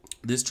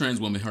 This trans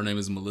woman, her name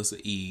is Melissa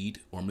Eid,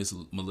 or Miss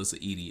Melissa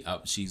Edie.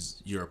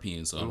 She's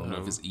European, so I don't know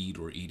if it's Eid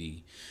or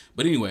Edie.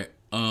 But anyway,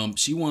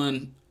 she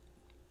won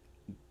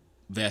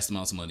vast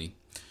amounts of money.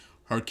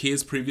 Her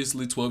kids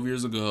previously, 12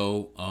 years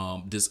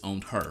ago,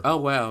 disowned her. Oh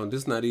wow,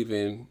 this not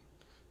even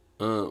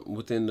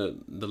within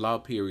the law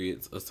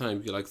periods of time.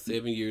 You get like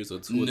 7 years or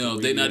 2 or 3 No,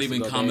 they're years not to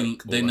even go common.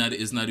 back, They or not.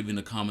 It's not even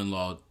a common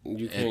law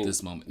you at can't,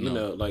 this moment. You No,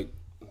 know, like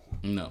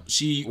no.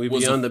 She we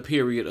was beyond the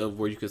period of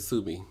where you could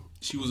sue me.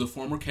 She was a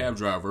former cab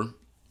driver,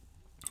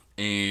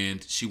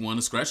 and she won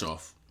a scratch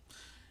off.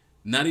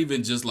 Not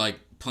even just like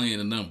playing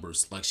the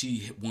numbers. Like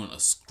she won a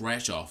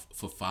scratch off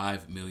for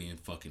 $5 million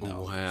fucking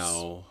dollars.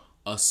 Wow.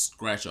 A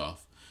scratch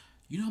off.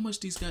 You know how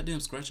much these goddamn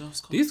scratch offs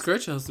cost? These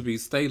scratch offs to be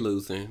stay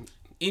losing.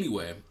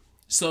 Anyway,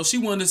 so she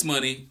won this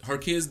money. Her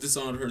kids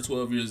disowned her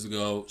 12 years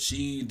ago.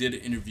 She did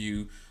an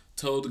interview,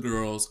 told the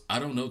girls, I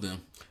don't know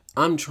them.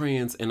 I'm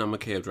trans and I'm a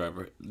cab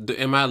driver.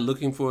 Am I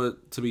looking for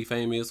it to be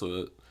famous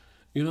or,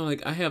 you know,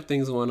 like I have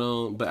things going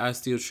on, but I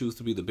still choose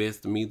to be the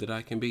best me that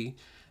I can be,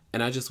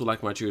 and I just would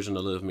like my children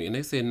to love me. And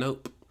they said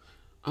nope.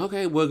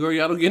 Okay, well, girl,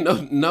 y'all don't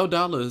get no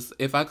dollars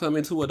if I come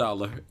into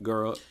 $1,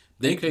 girl.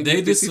 They get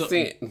 50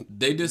 cent.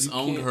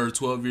 disowned her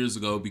 12 years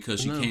ago because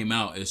she came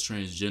out as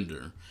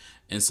transgender.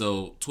 And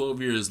so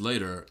 12 years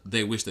later,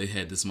 they wish they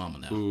had this mama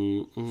now.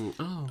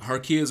 Oh. Her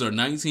kids are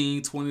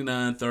 19,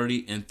 29,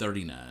 30, and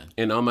 39.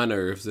 And on my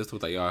nerves, that's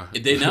what they are.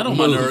 They're not on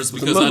my nerves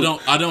because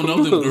I don't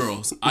know them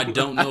girls. I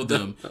don't know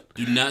them.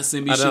 Do not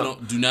send me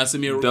shit. Do not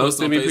send me a request. Don't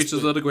send me on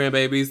pictures Facebook. of the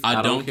grandbabies.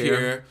 I don't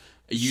care.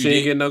 She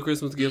ain't getting no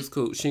Christmas gifts.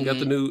 Cool. She ain't got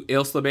the new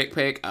Elsa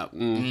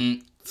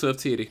backpack. Tough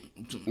titty.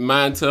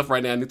 Mine tough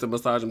right now. I need to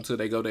massage them till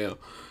they go down.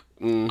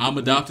 I'm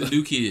adopting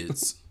new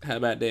kids. How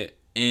about that?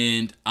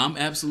 And I'm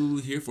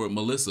absolutely here for it.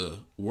 Melissa,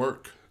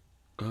 work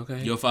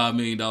Okay. your $5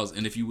 million.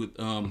 And if you would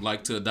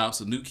like to adopt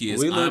some new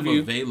kids, We love I'm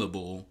you.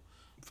 available.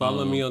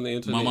 Follow me on the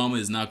internet. My mama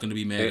is not going to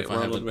be mad At if I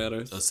have Ronald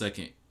Matters. a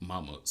second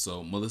mama.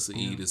 So Melissa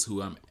Eid is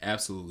who I'm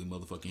absolutely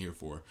motherfucking here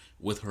for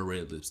with her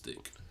red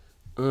lipstick.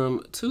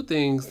 2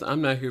 things.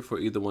 I'm not here for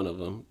either one of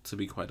them, to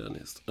be quite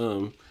honest.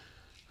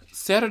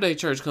 Saturday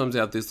Church comes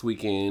out this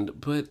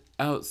weekend, but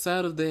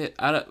outside of that,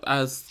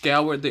 I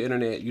scoured the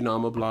internet. You know,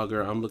 I'm a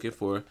blogger. I'm looking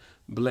for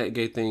black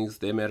gay things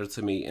that matter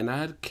to me, and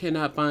I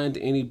cannot find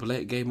any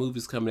black gay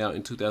movies coming out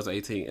in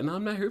 2018, and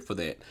I'm not here for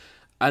that.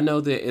 I know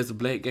that as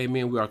black gay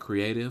men, we are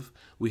creative.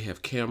 We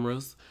have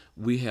cameras.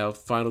 We have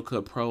Final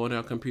Cut Pro on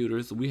our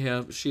computers. We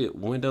have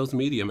Windows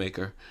Media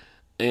Maker.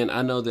 And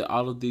I know that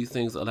all of these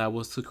things allow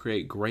us to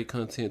create great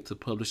content to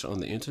publish on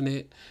the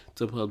internet,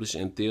 to publish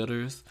in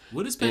theaters.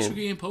 What is Patrick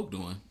Ian Polk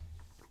doing?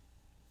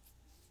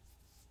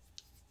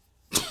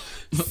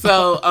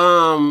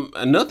 So,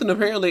 nothing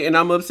apparently, and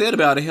I'm upset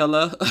about it,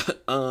 hello.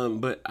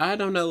 But I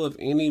don't know of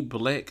any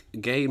black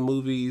gay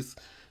movies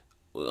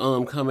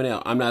coming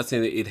out. I'm not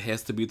saying that it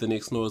has to be the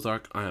next Noah's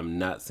Ark. I am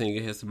not saying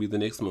it has to be the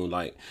next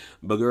Moonlight.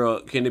 But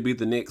girl, can it be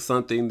the next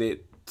something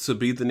that to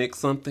be the next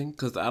something?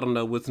 Because I don't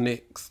know what's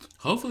next.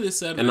 Hopefully it's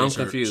Saturday And I'm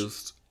Church.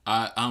 confused.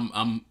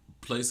 I'm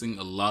placing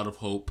a lot of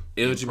hope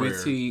and LGBT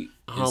prayer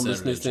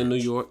homelessness Saturday in New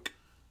Church. York.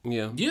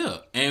 Yeah. Yeah,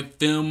 and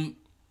film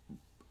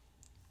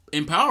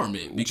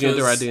empowerment. Because,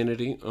 Gender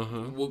identity.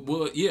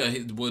 Well, yeah,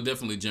 well,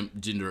 definitely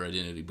gender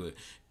identity, but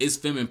it's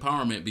femme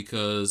empowerment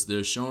because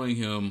they're showing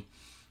him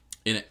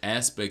in an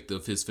aspect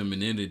of his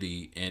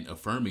femininity and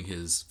affirming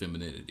his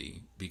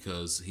femininity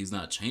because he's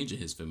not changing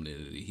his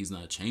femininity. He's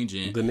not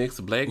changing The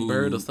next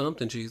Blackbird or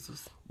something,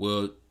 Jesus.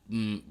 Well,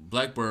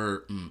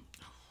 Blackbird.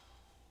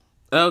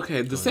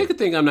 Okay, the second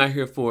thing I'm not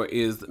here for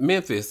is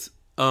Memphis.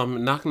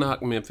 Knock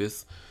knock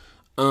Memphis.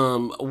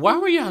 Why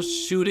were y'all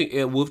shooting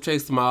at Wolf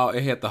Chase Mall and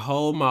had the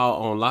whole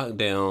mall on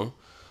lockdown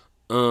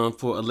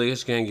for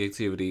alleged gang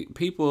activity?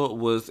 People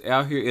was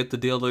out here at the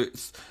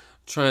dealers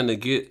trying to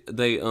get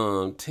they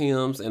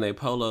Tims and they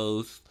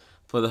polos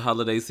for the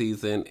holiday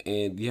season,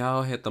 and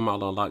y'all had them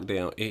all on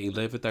lockdown at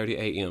 11:30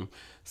 a.m.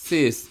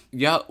 Sis,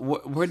 y'all,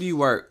 where do you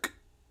work?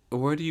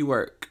 Where do you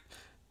work?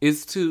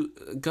 It's to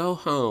go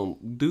home.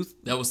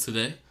 That was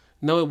today?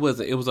 No, it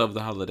wasn't. It was over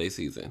the holiday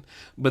season.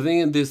 But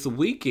then this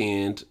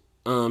weekend,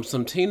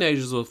 some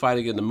teenagers were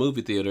fighting in the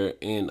movie theater,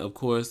 and of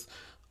course,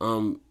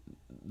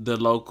 the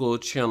local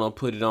channel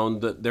put it on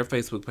their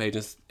Facebook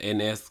pages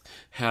and asked,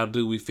 how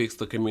do we fix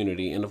the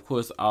community? And of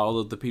course, all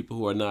of the people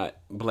who are not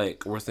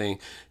black were saying,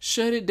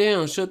 shut it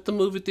down, shut the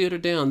movie theater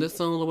down. That's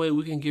the only way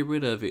we can get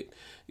rid of it.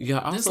 Y'all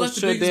also That's like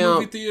the biggest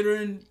movie theater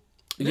in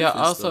Memphis,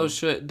 y'all also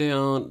shut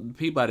down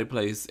Peabody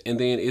Place, and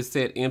then it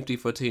sat empty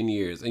for 10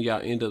 years, and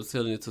y'all end up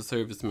selling it to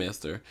Service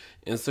Master.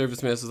 And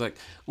Service Master's like,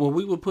 well,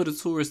 we will put a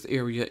tourist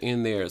area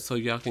in there so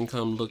y'all can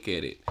come look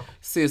at it.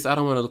 Sis, I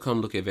don't want to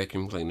come look at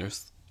vacuum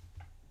cleaners.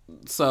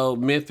 So,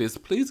 Memphis,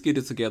 please get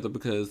it together,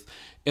 because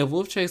if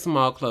Wolf Chase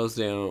Mall closed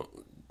down,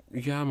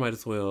 y'all might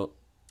as well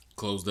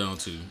close down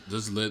too.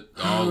 Just let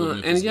all the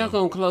Memphis and y'all go.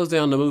 gonna close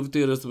down the movie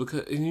theaters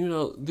because, you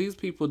know, these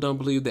people don't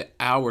believe that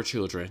our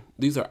children,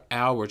 these are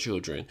our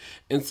children.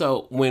 And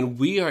so when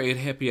we are at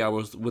happy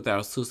hours with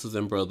our sisters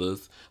and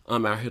brothers, our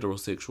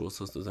heterosexual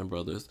sisters and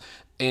brothers,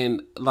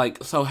 and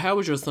like, so how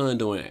is your son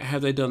doing?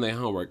 Have they done their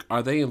homework?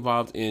 Are they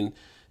involved in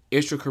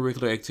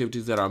extracurricular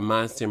activities that are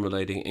mind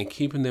stimulating and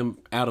keeping them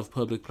out of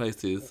public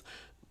places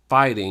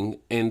fighting?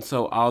 And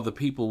so all the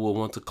people will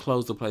want to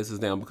close the places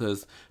down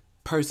because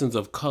persons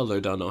of color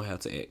don't know how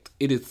to act.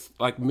 It is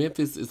like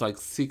Memphis is like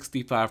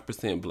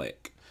 65%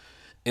 black.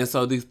 And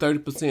so these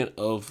 30%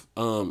 of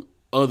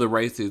other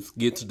races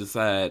get to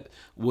decide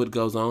what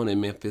goes on in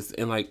Memphis,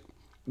 and like,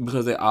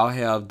 because they all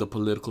have the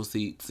political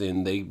seats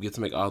and they get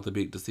to make all the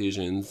big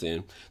decisions,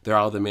 and they're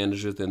all the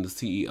managers and the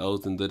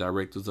CEOs and the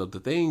directors of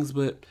the things.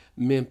 But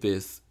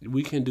Memphis,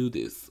 we can do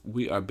this.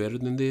 We are better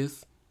than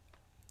this.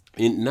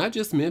 And not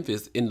just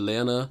Memphis,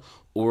 Atlanta,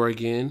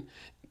 Oregon,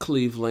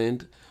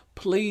 Cleveland.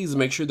 Please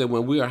make sure that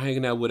when we are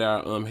hanging out with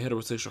our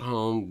heterosexual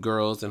home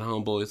girls and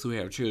homeboys who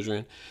have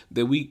children,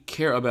 that we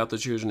care about the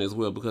children as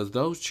well, because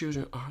those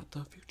children are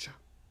the future.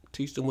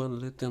 Teach them well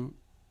and let them,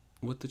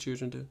 what the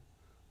children do,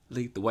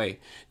 lead the way.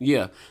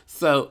 Yeah.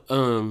 So,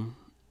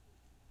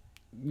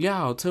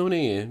 y'all tune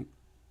in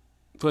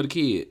for the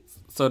kids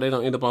so they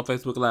don't end up on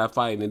Facebook Live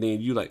fighting, and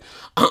then you like,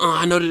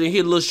 I know they didn't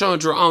hit little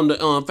Chandra on the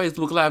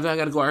Facebook Live. I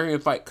got to go out here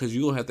and fight, because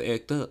you're going to have to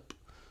act up.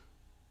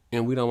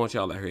 And we don't want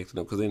y'all out here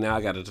acting up, because then now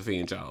I got to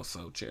defend y'all.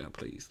 So, child,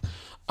 please.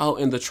 Oh,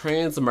 and the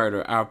trans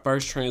murder, our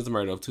first trans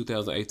murder of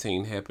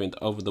 2018 happened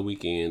over the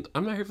weekend.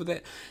 I'm not here for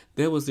that.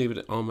 That wasn't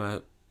even on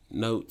my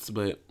notes,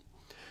 but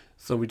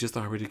so we just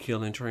already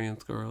killing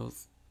trans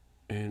girls.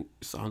 And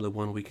it's only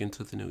 1 week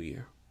into the new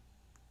year.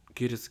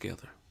 Get it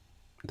together.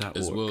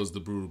 As well as the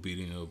brutal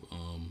beating of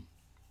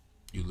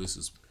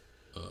Ulysses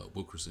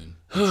Wilkerson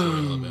in Troy,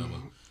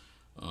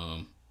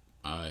 Alabama.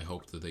 I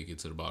hope that they get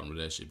to the bottom of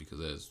that shit, because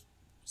that's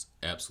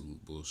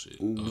absolute bullshit.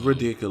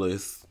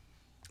 Ridiculous.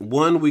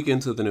 1 week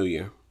into the new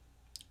year.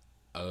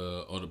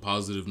 On a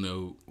positive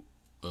note,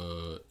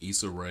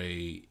 Issa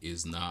Rae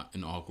is not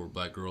an awkward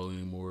black girl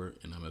anymore,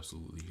 and I'm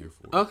absolutely here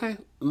for it. Okay,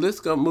 let's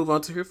go move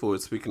on to Here For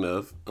It. Speaking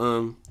of,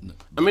 not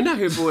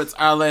Here For It, it's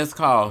our last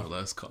call. Our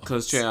last call.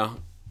 Because,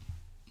 child,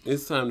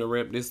 it's time to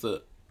wrap this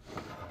up.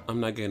 I'm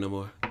not gay no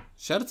more.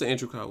 Shout out to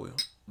Andrew Caldwell.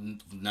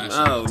 Shout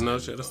out to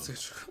Andrew.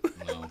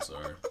 No, I'm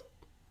sorry.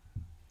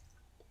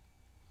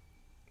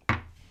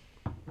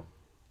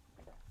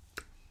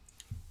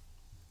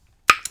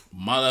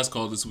 My last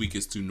call this week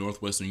is to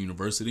Northwestern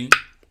University.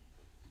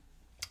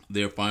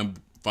 Their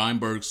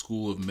Feinberg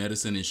School of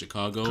Medicine in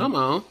Chicago. Come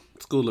on.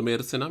 School of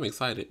Medicine. I'm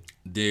excited.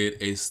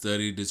 Did a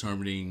study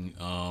determining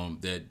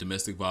that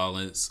domestic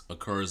violence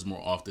occurs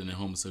more often in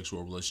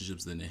homosexual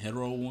relationships than in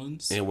hetero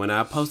ones. And when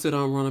I posted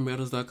on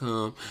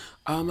RonaldMatters.com,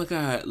 oh my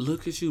God,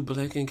 look at you,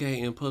 black and gay,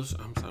 and push.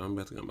 I'm sorry, I'm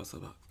about to get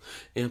myself out.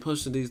 And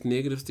pushing these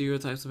negative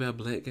stereotypes about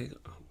black gay.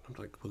 I'm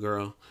like, well,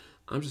 girl,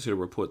 I'm just here to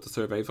report the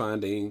survey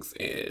findings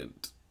and.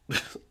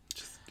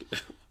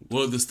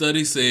 Well, the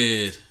study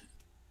said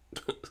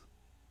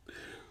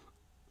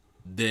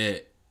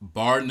that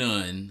bar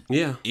none,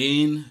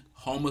 in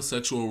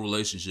homosexual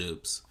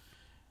relationships,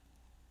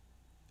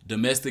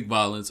 domestic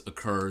violence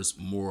occurs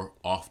more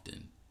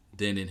often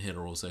than in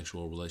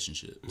heterosexual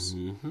relationships.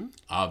 Mm-hmm.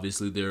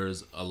 Obviously,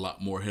 there's a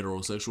lot more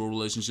heterosexual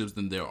relationships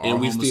than there are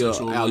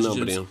homosexual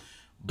relationships.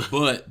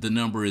 But the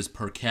number is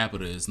per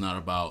capita. It's not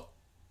about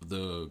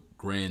the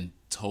grand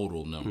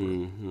total number.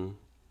 Mm-hmm.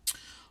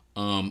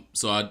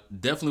 So I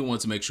definitely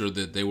wanted to make sure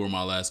that they were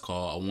my last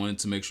call. I wanted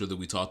to make sure that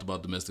we talked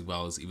about domestic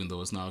violence, even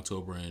though it's not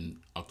October, and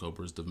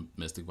October is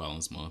Domestic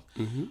Violence Month.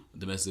 Mm-hmm.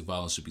 Domestic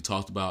violence should be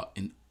talked about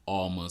in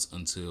all months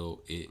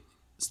until it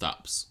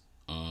stops.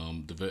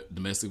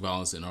 Domestic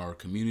violence in our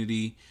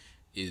community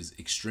is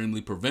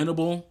extremely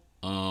preventable.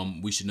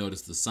 We should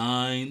notice the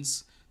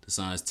signs. The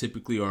signs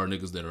typically are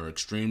niggas that are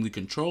extremely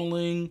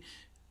controlling.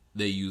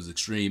 They use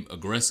extreme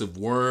aggressive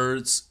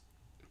words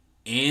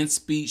and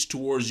speech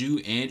towards you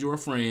and your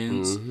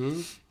friends.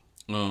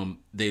 Mm-hmm.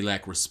 They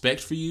lack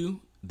respect for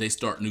you. They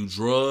start new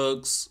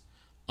drugs.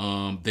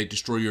 They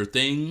destroy your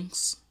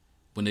things.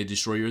 When they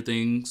destroy your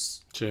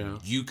things,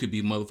 you could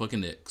be motherfucking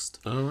next.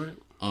 All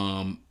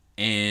right.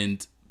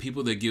 And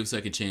people that give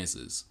second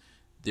chances,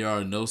 there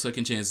are no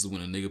second chances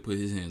when a nigga put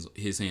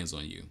his hands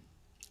on you.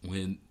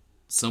 When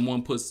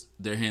someone puts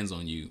their hands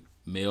on you,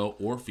 male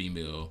or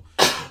female,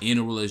 in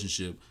a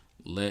relationship,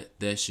 let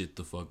that shit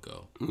the fuck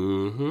go.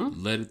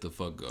 Mm-hmm. Let it the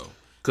fuck go.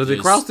 Because it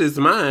crossed his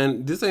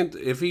mind. This ain't,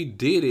 if he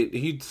did it,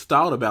 he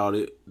thought about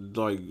it.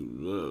 Like,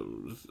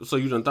 so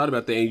you done thought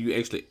about that and you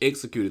actually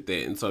executed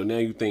that. And so now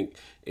you think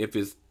if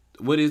it's,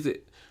 what is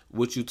it?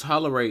 What you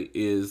tolerate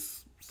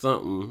is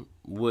something.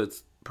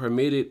 What's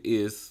permitted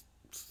is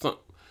something.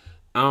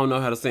 I don't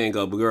know how the saying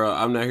go, but girl,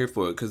 I'm not here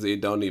for it because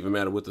it don't even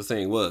matter what the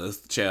saying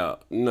was. Child,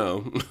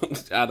 no.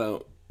 I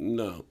don't,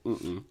 no.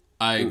 Mm-mm.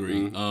 I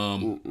agree. I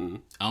don't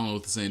know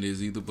what the saying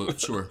is either,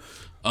 but sure.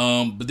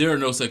 But there are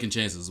no second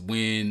chances.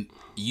 When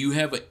you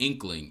have an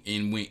inkling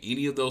and when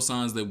any of those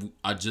signs that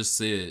I just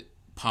said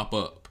pop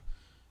up,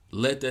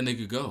 let that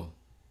nigga go.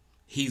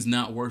 He's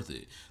not worth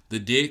it. The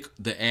dick,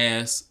 the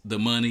ass, the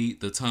money,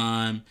 the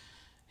time,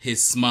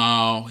 his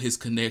smile, his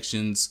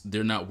connections,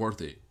 they're not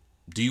worth it.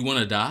 Do you want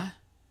to die?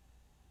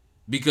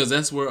 Because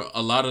that's where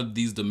a lot of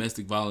these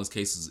domestic violence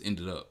cases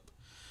ended up.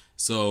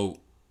 So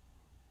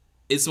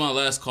it's my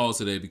last call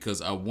today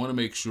because I want to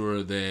make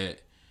sure that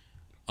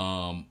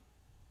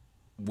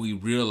we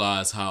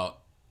realize how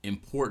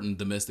important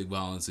domestic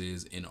violence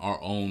is in our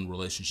own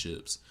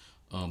relationships.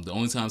 The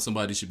only time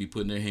somebody should be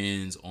putting their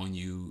hands on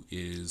you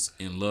is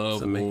in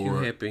love to make you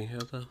happy,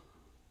 Heather.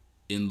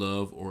 In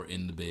love or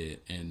in the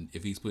bed. And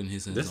if he's putting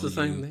his hands on you... That's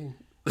the same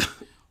thing.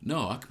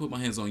 No, I can put my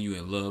hands on you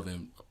in love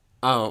and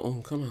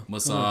come on.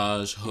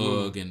 Massage,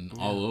 hug, and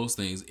all those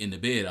things in the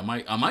bed.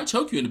 I might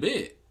choke you in the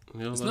bed.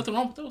 There's nothing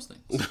wrong with those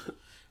things.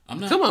 I'm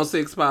not, come on,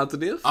 6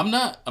 Positives. I'm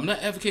not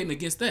advocating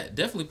against that.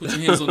 Definitely put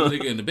your hands on the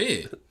nigga in the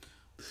bed.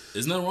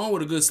 There's nothing wrong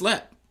with a good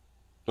slap.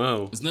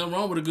 Oh. There's nothing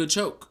wrong with a good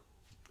choke.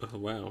 Oh,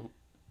 wow.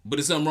 But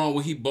it's something wrong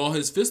when he ball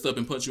his fist up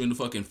and punch you in the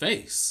fucking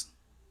face.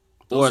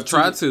 Or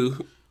try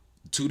to.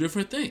 Two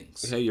different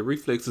things. Yeah, your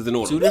reflexes in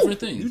order. Two different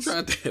things. You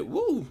tried that.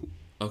 Woo.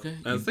 Okay.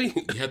 I see.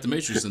 You have to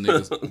matrix some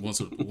niggas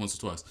once or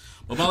twice.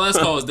 But my last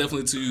call is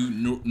definitely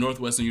to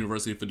Northwestern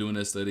University for doing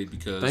that study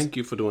because... Thank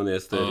you for doing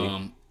that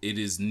study. It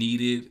is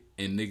needed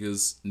and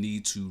niggas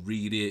need to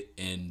read it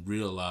and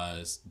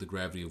realize the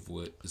gravity of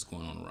what is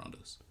going on around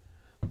us.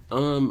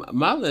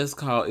 My last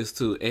call is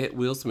to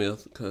Will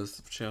Smith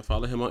because shall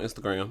follow him on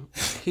Instagram.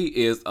 He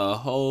is a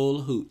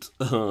whole hoot.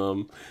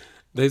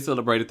 They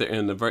celebrated their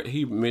anniversary.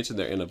 He mentioned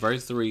their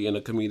anniversary in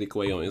a comedic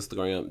way on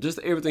Instagram. Just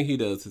everything he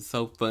does is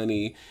so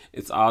funny.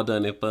 It's all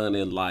done in fun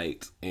and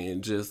light.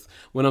 And just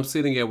when I'm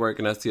sitting at work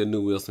and I see a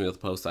new Will Smith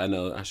post, I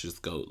know I should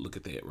just go look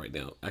at that right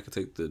now. I can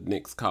take the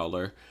next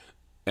caller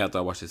after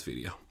I watch this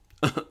video.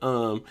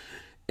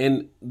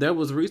 And there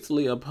was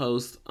recently a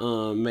post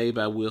made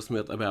by Will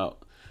Smith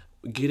about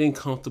getting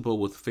comfortable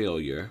with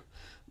failure,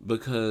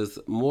 because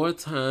more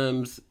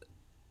times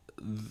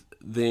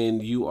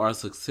than you are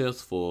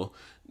successful,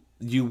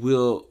 you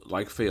will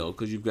fail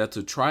because you've got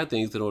to try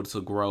things in order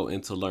to grow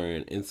and to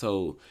learn. And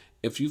so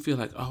if you feel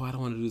like, oh, I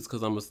don't want to do this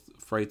because I'm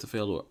afraid to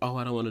fail, or oh,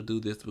 I don't want to do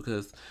this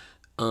because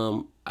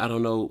I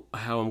don't know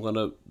how I'm going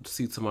to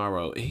see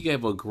tomorrow. He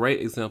gave a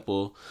great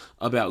example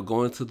about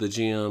going to the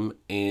gym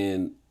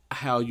and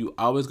how you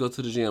always go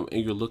to the gym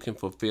and you're looking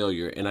for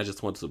failure. And I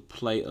just want to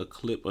play a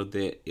clip of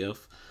that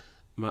if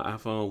my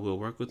iPhone will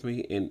work with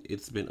me. And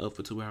it's been up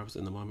for 2 hours,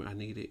 and the moment I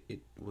need it,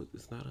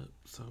 it's not up.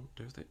 So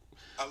there's that.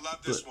 I love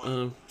this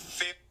one.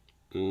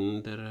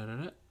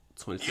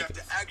 20 you have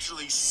to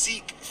actually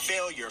seek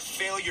failure.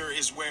 Failure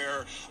is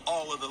where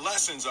all of the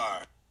lessons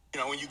are. You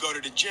know, when you go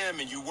to the gym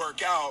and you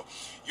work out,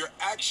 you're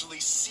actually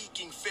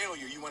seeking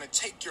failure. You want to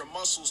take your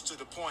muscles to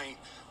the point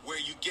where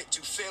you get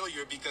to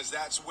failure, because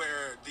that's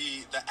where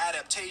the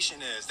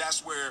adaptation is.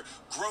 That's where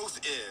growth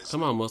is.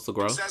 Come on, muscle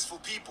growth. Successful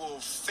people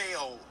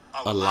fail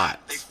a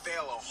lot. They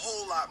fail a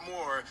whole lot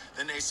more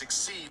than they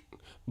succeed.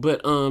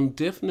 But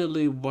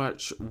definitely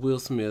watch Will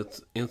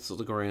Smith's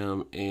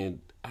Instagram and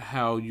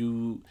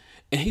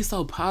and he's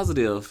so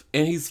positive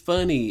and he's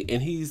funny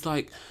and he's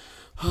like,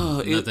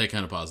 not that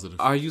kind of positive.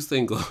 Are you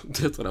single?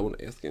 That's what I want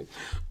to ask him.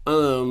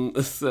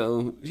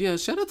 So yeah,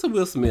 shout out to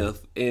Will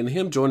Smith and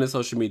him joining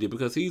social media,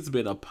 because he's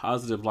been a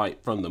positive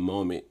light from the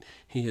moment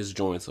he has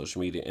joined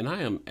social media, and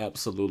I am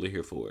absolutely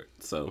here for it.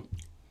 So,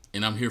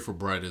 and I'm here for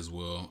Bright as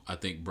well. I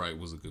think Bright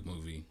was a good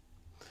movie.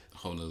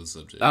 Whole nother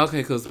subject.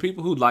 Okay, because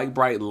people who like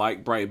Bright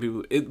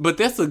people. But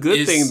that's a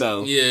good thing,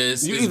 though. Yeah,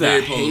 you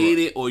either hate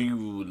it or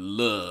you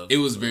love it. It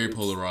was very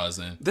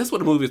polarizing. That's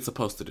what a movie is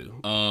supposed to do.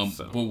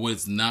 But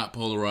what's not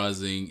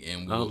polarizing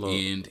and will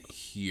end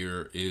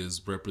here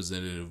is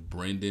Representative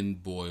Brendan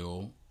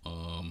Boyle.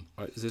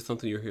 Is this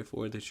something you're here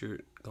for that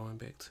you're going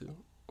back to?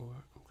 Or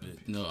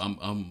no,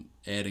 I'm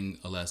adding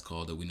a last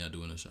call that we're not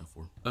doing a shot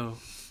for. Oh.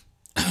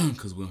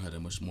 Because we don't have that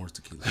much more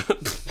tequila.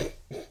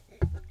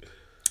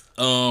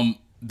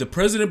 The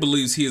president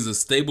believes he is a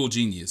stable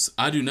genius.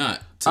 I do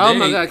not. Today, Oh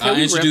my God! Can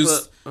we wrap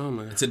up? Oh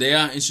my God! Today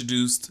I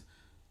introduced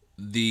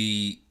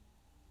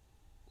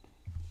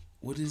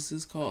what is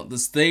this called? The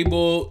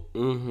stable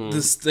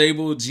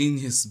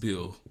genius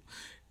bill.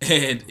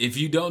 And if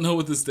you don't know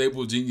what the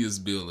stable genius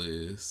bill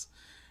is,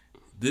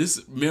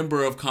 this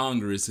member of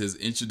Congress has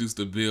introduced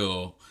a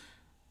bill,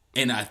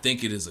 and I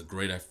think it is a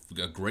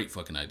great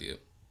fucking idea.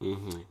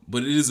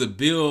 But it is a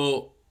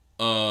bill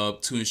to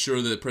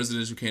ensure that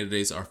presidential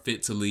candidates are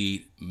fit to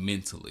lead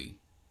mentally.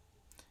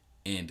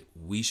 And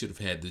we should have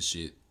had this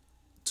shit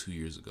 2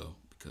 years ago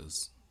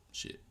because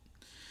shit.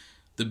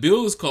 The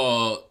bill is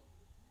called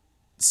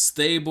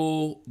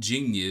Stable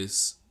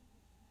Genius.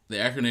 The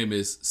acronym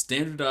is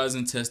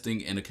Standardizing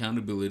Testing and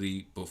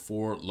Accountability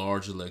Before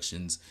Large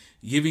Elections,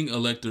 Giving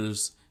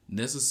Electors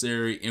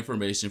Necessary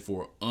Information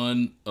for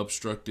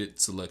Unobstructed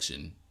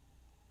Selection.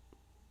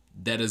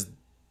 That is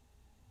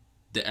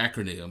the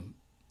acronym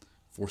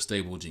for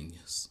Stable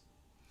Genius.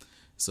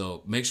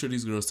 So make sure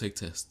these girls take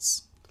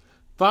tests.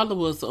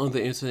 Follow us on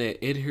the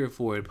internet at Here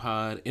For It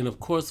Pod. And of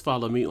course,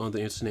 follow me on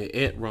the internet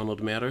at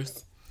Ronald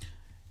Matters.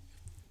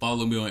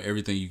 Follow me on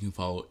everything you can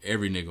follow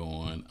every nigga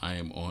on. I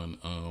am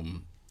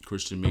on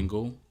Christian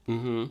Mingle.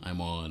 I'm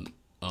on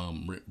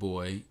Rent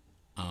Boy.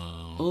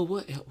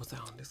 What else was I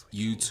on this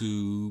week?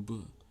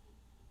 YouTube.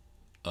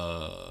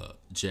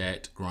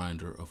 Jacked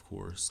Grinder, of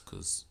course,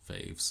 because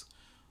faves.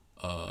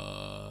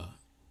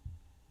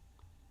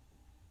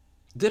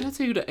 Did I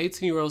tell you the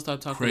 18-year-old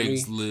stopped talking to me?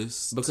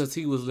 Craigslist. Because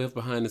he was left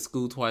behind in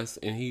school twice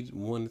and he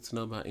wanted to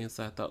know about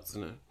inside thoughts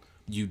and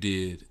You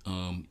did.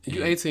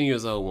 you 18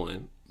 years old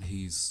one.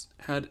 He's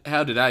how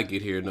did I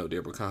get here? No,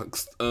 Deborah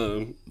Cox.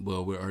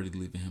 Well, we're already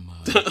leaving him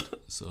out.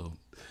 So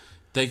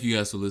thank you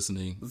guys for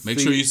listening. Make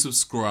sure you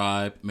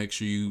subscribe. Make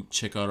sure you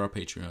check out our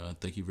Patreon.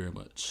 Thank you very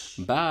much.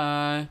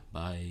 Bye.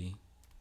 Bye.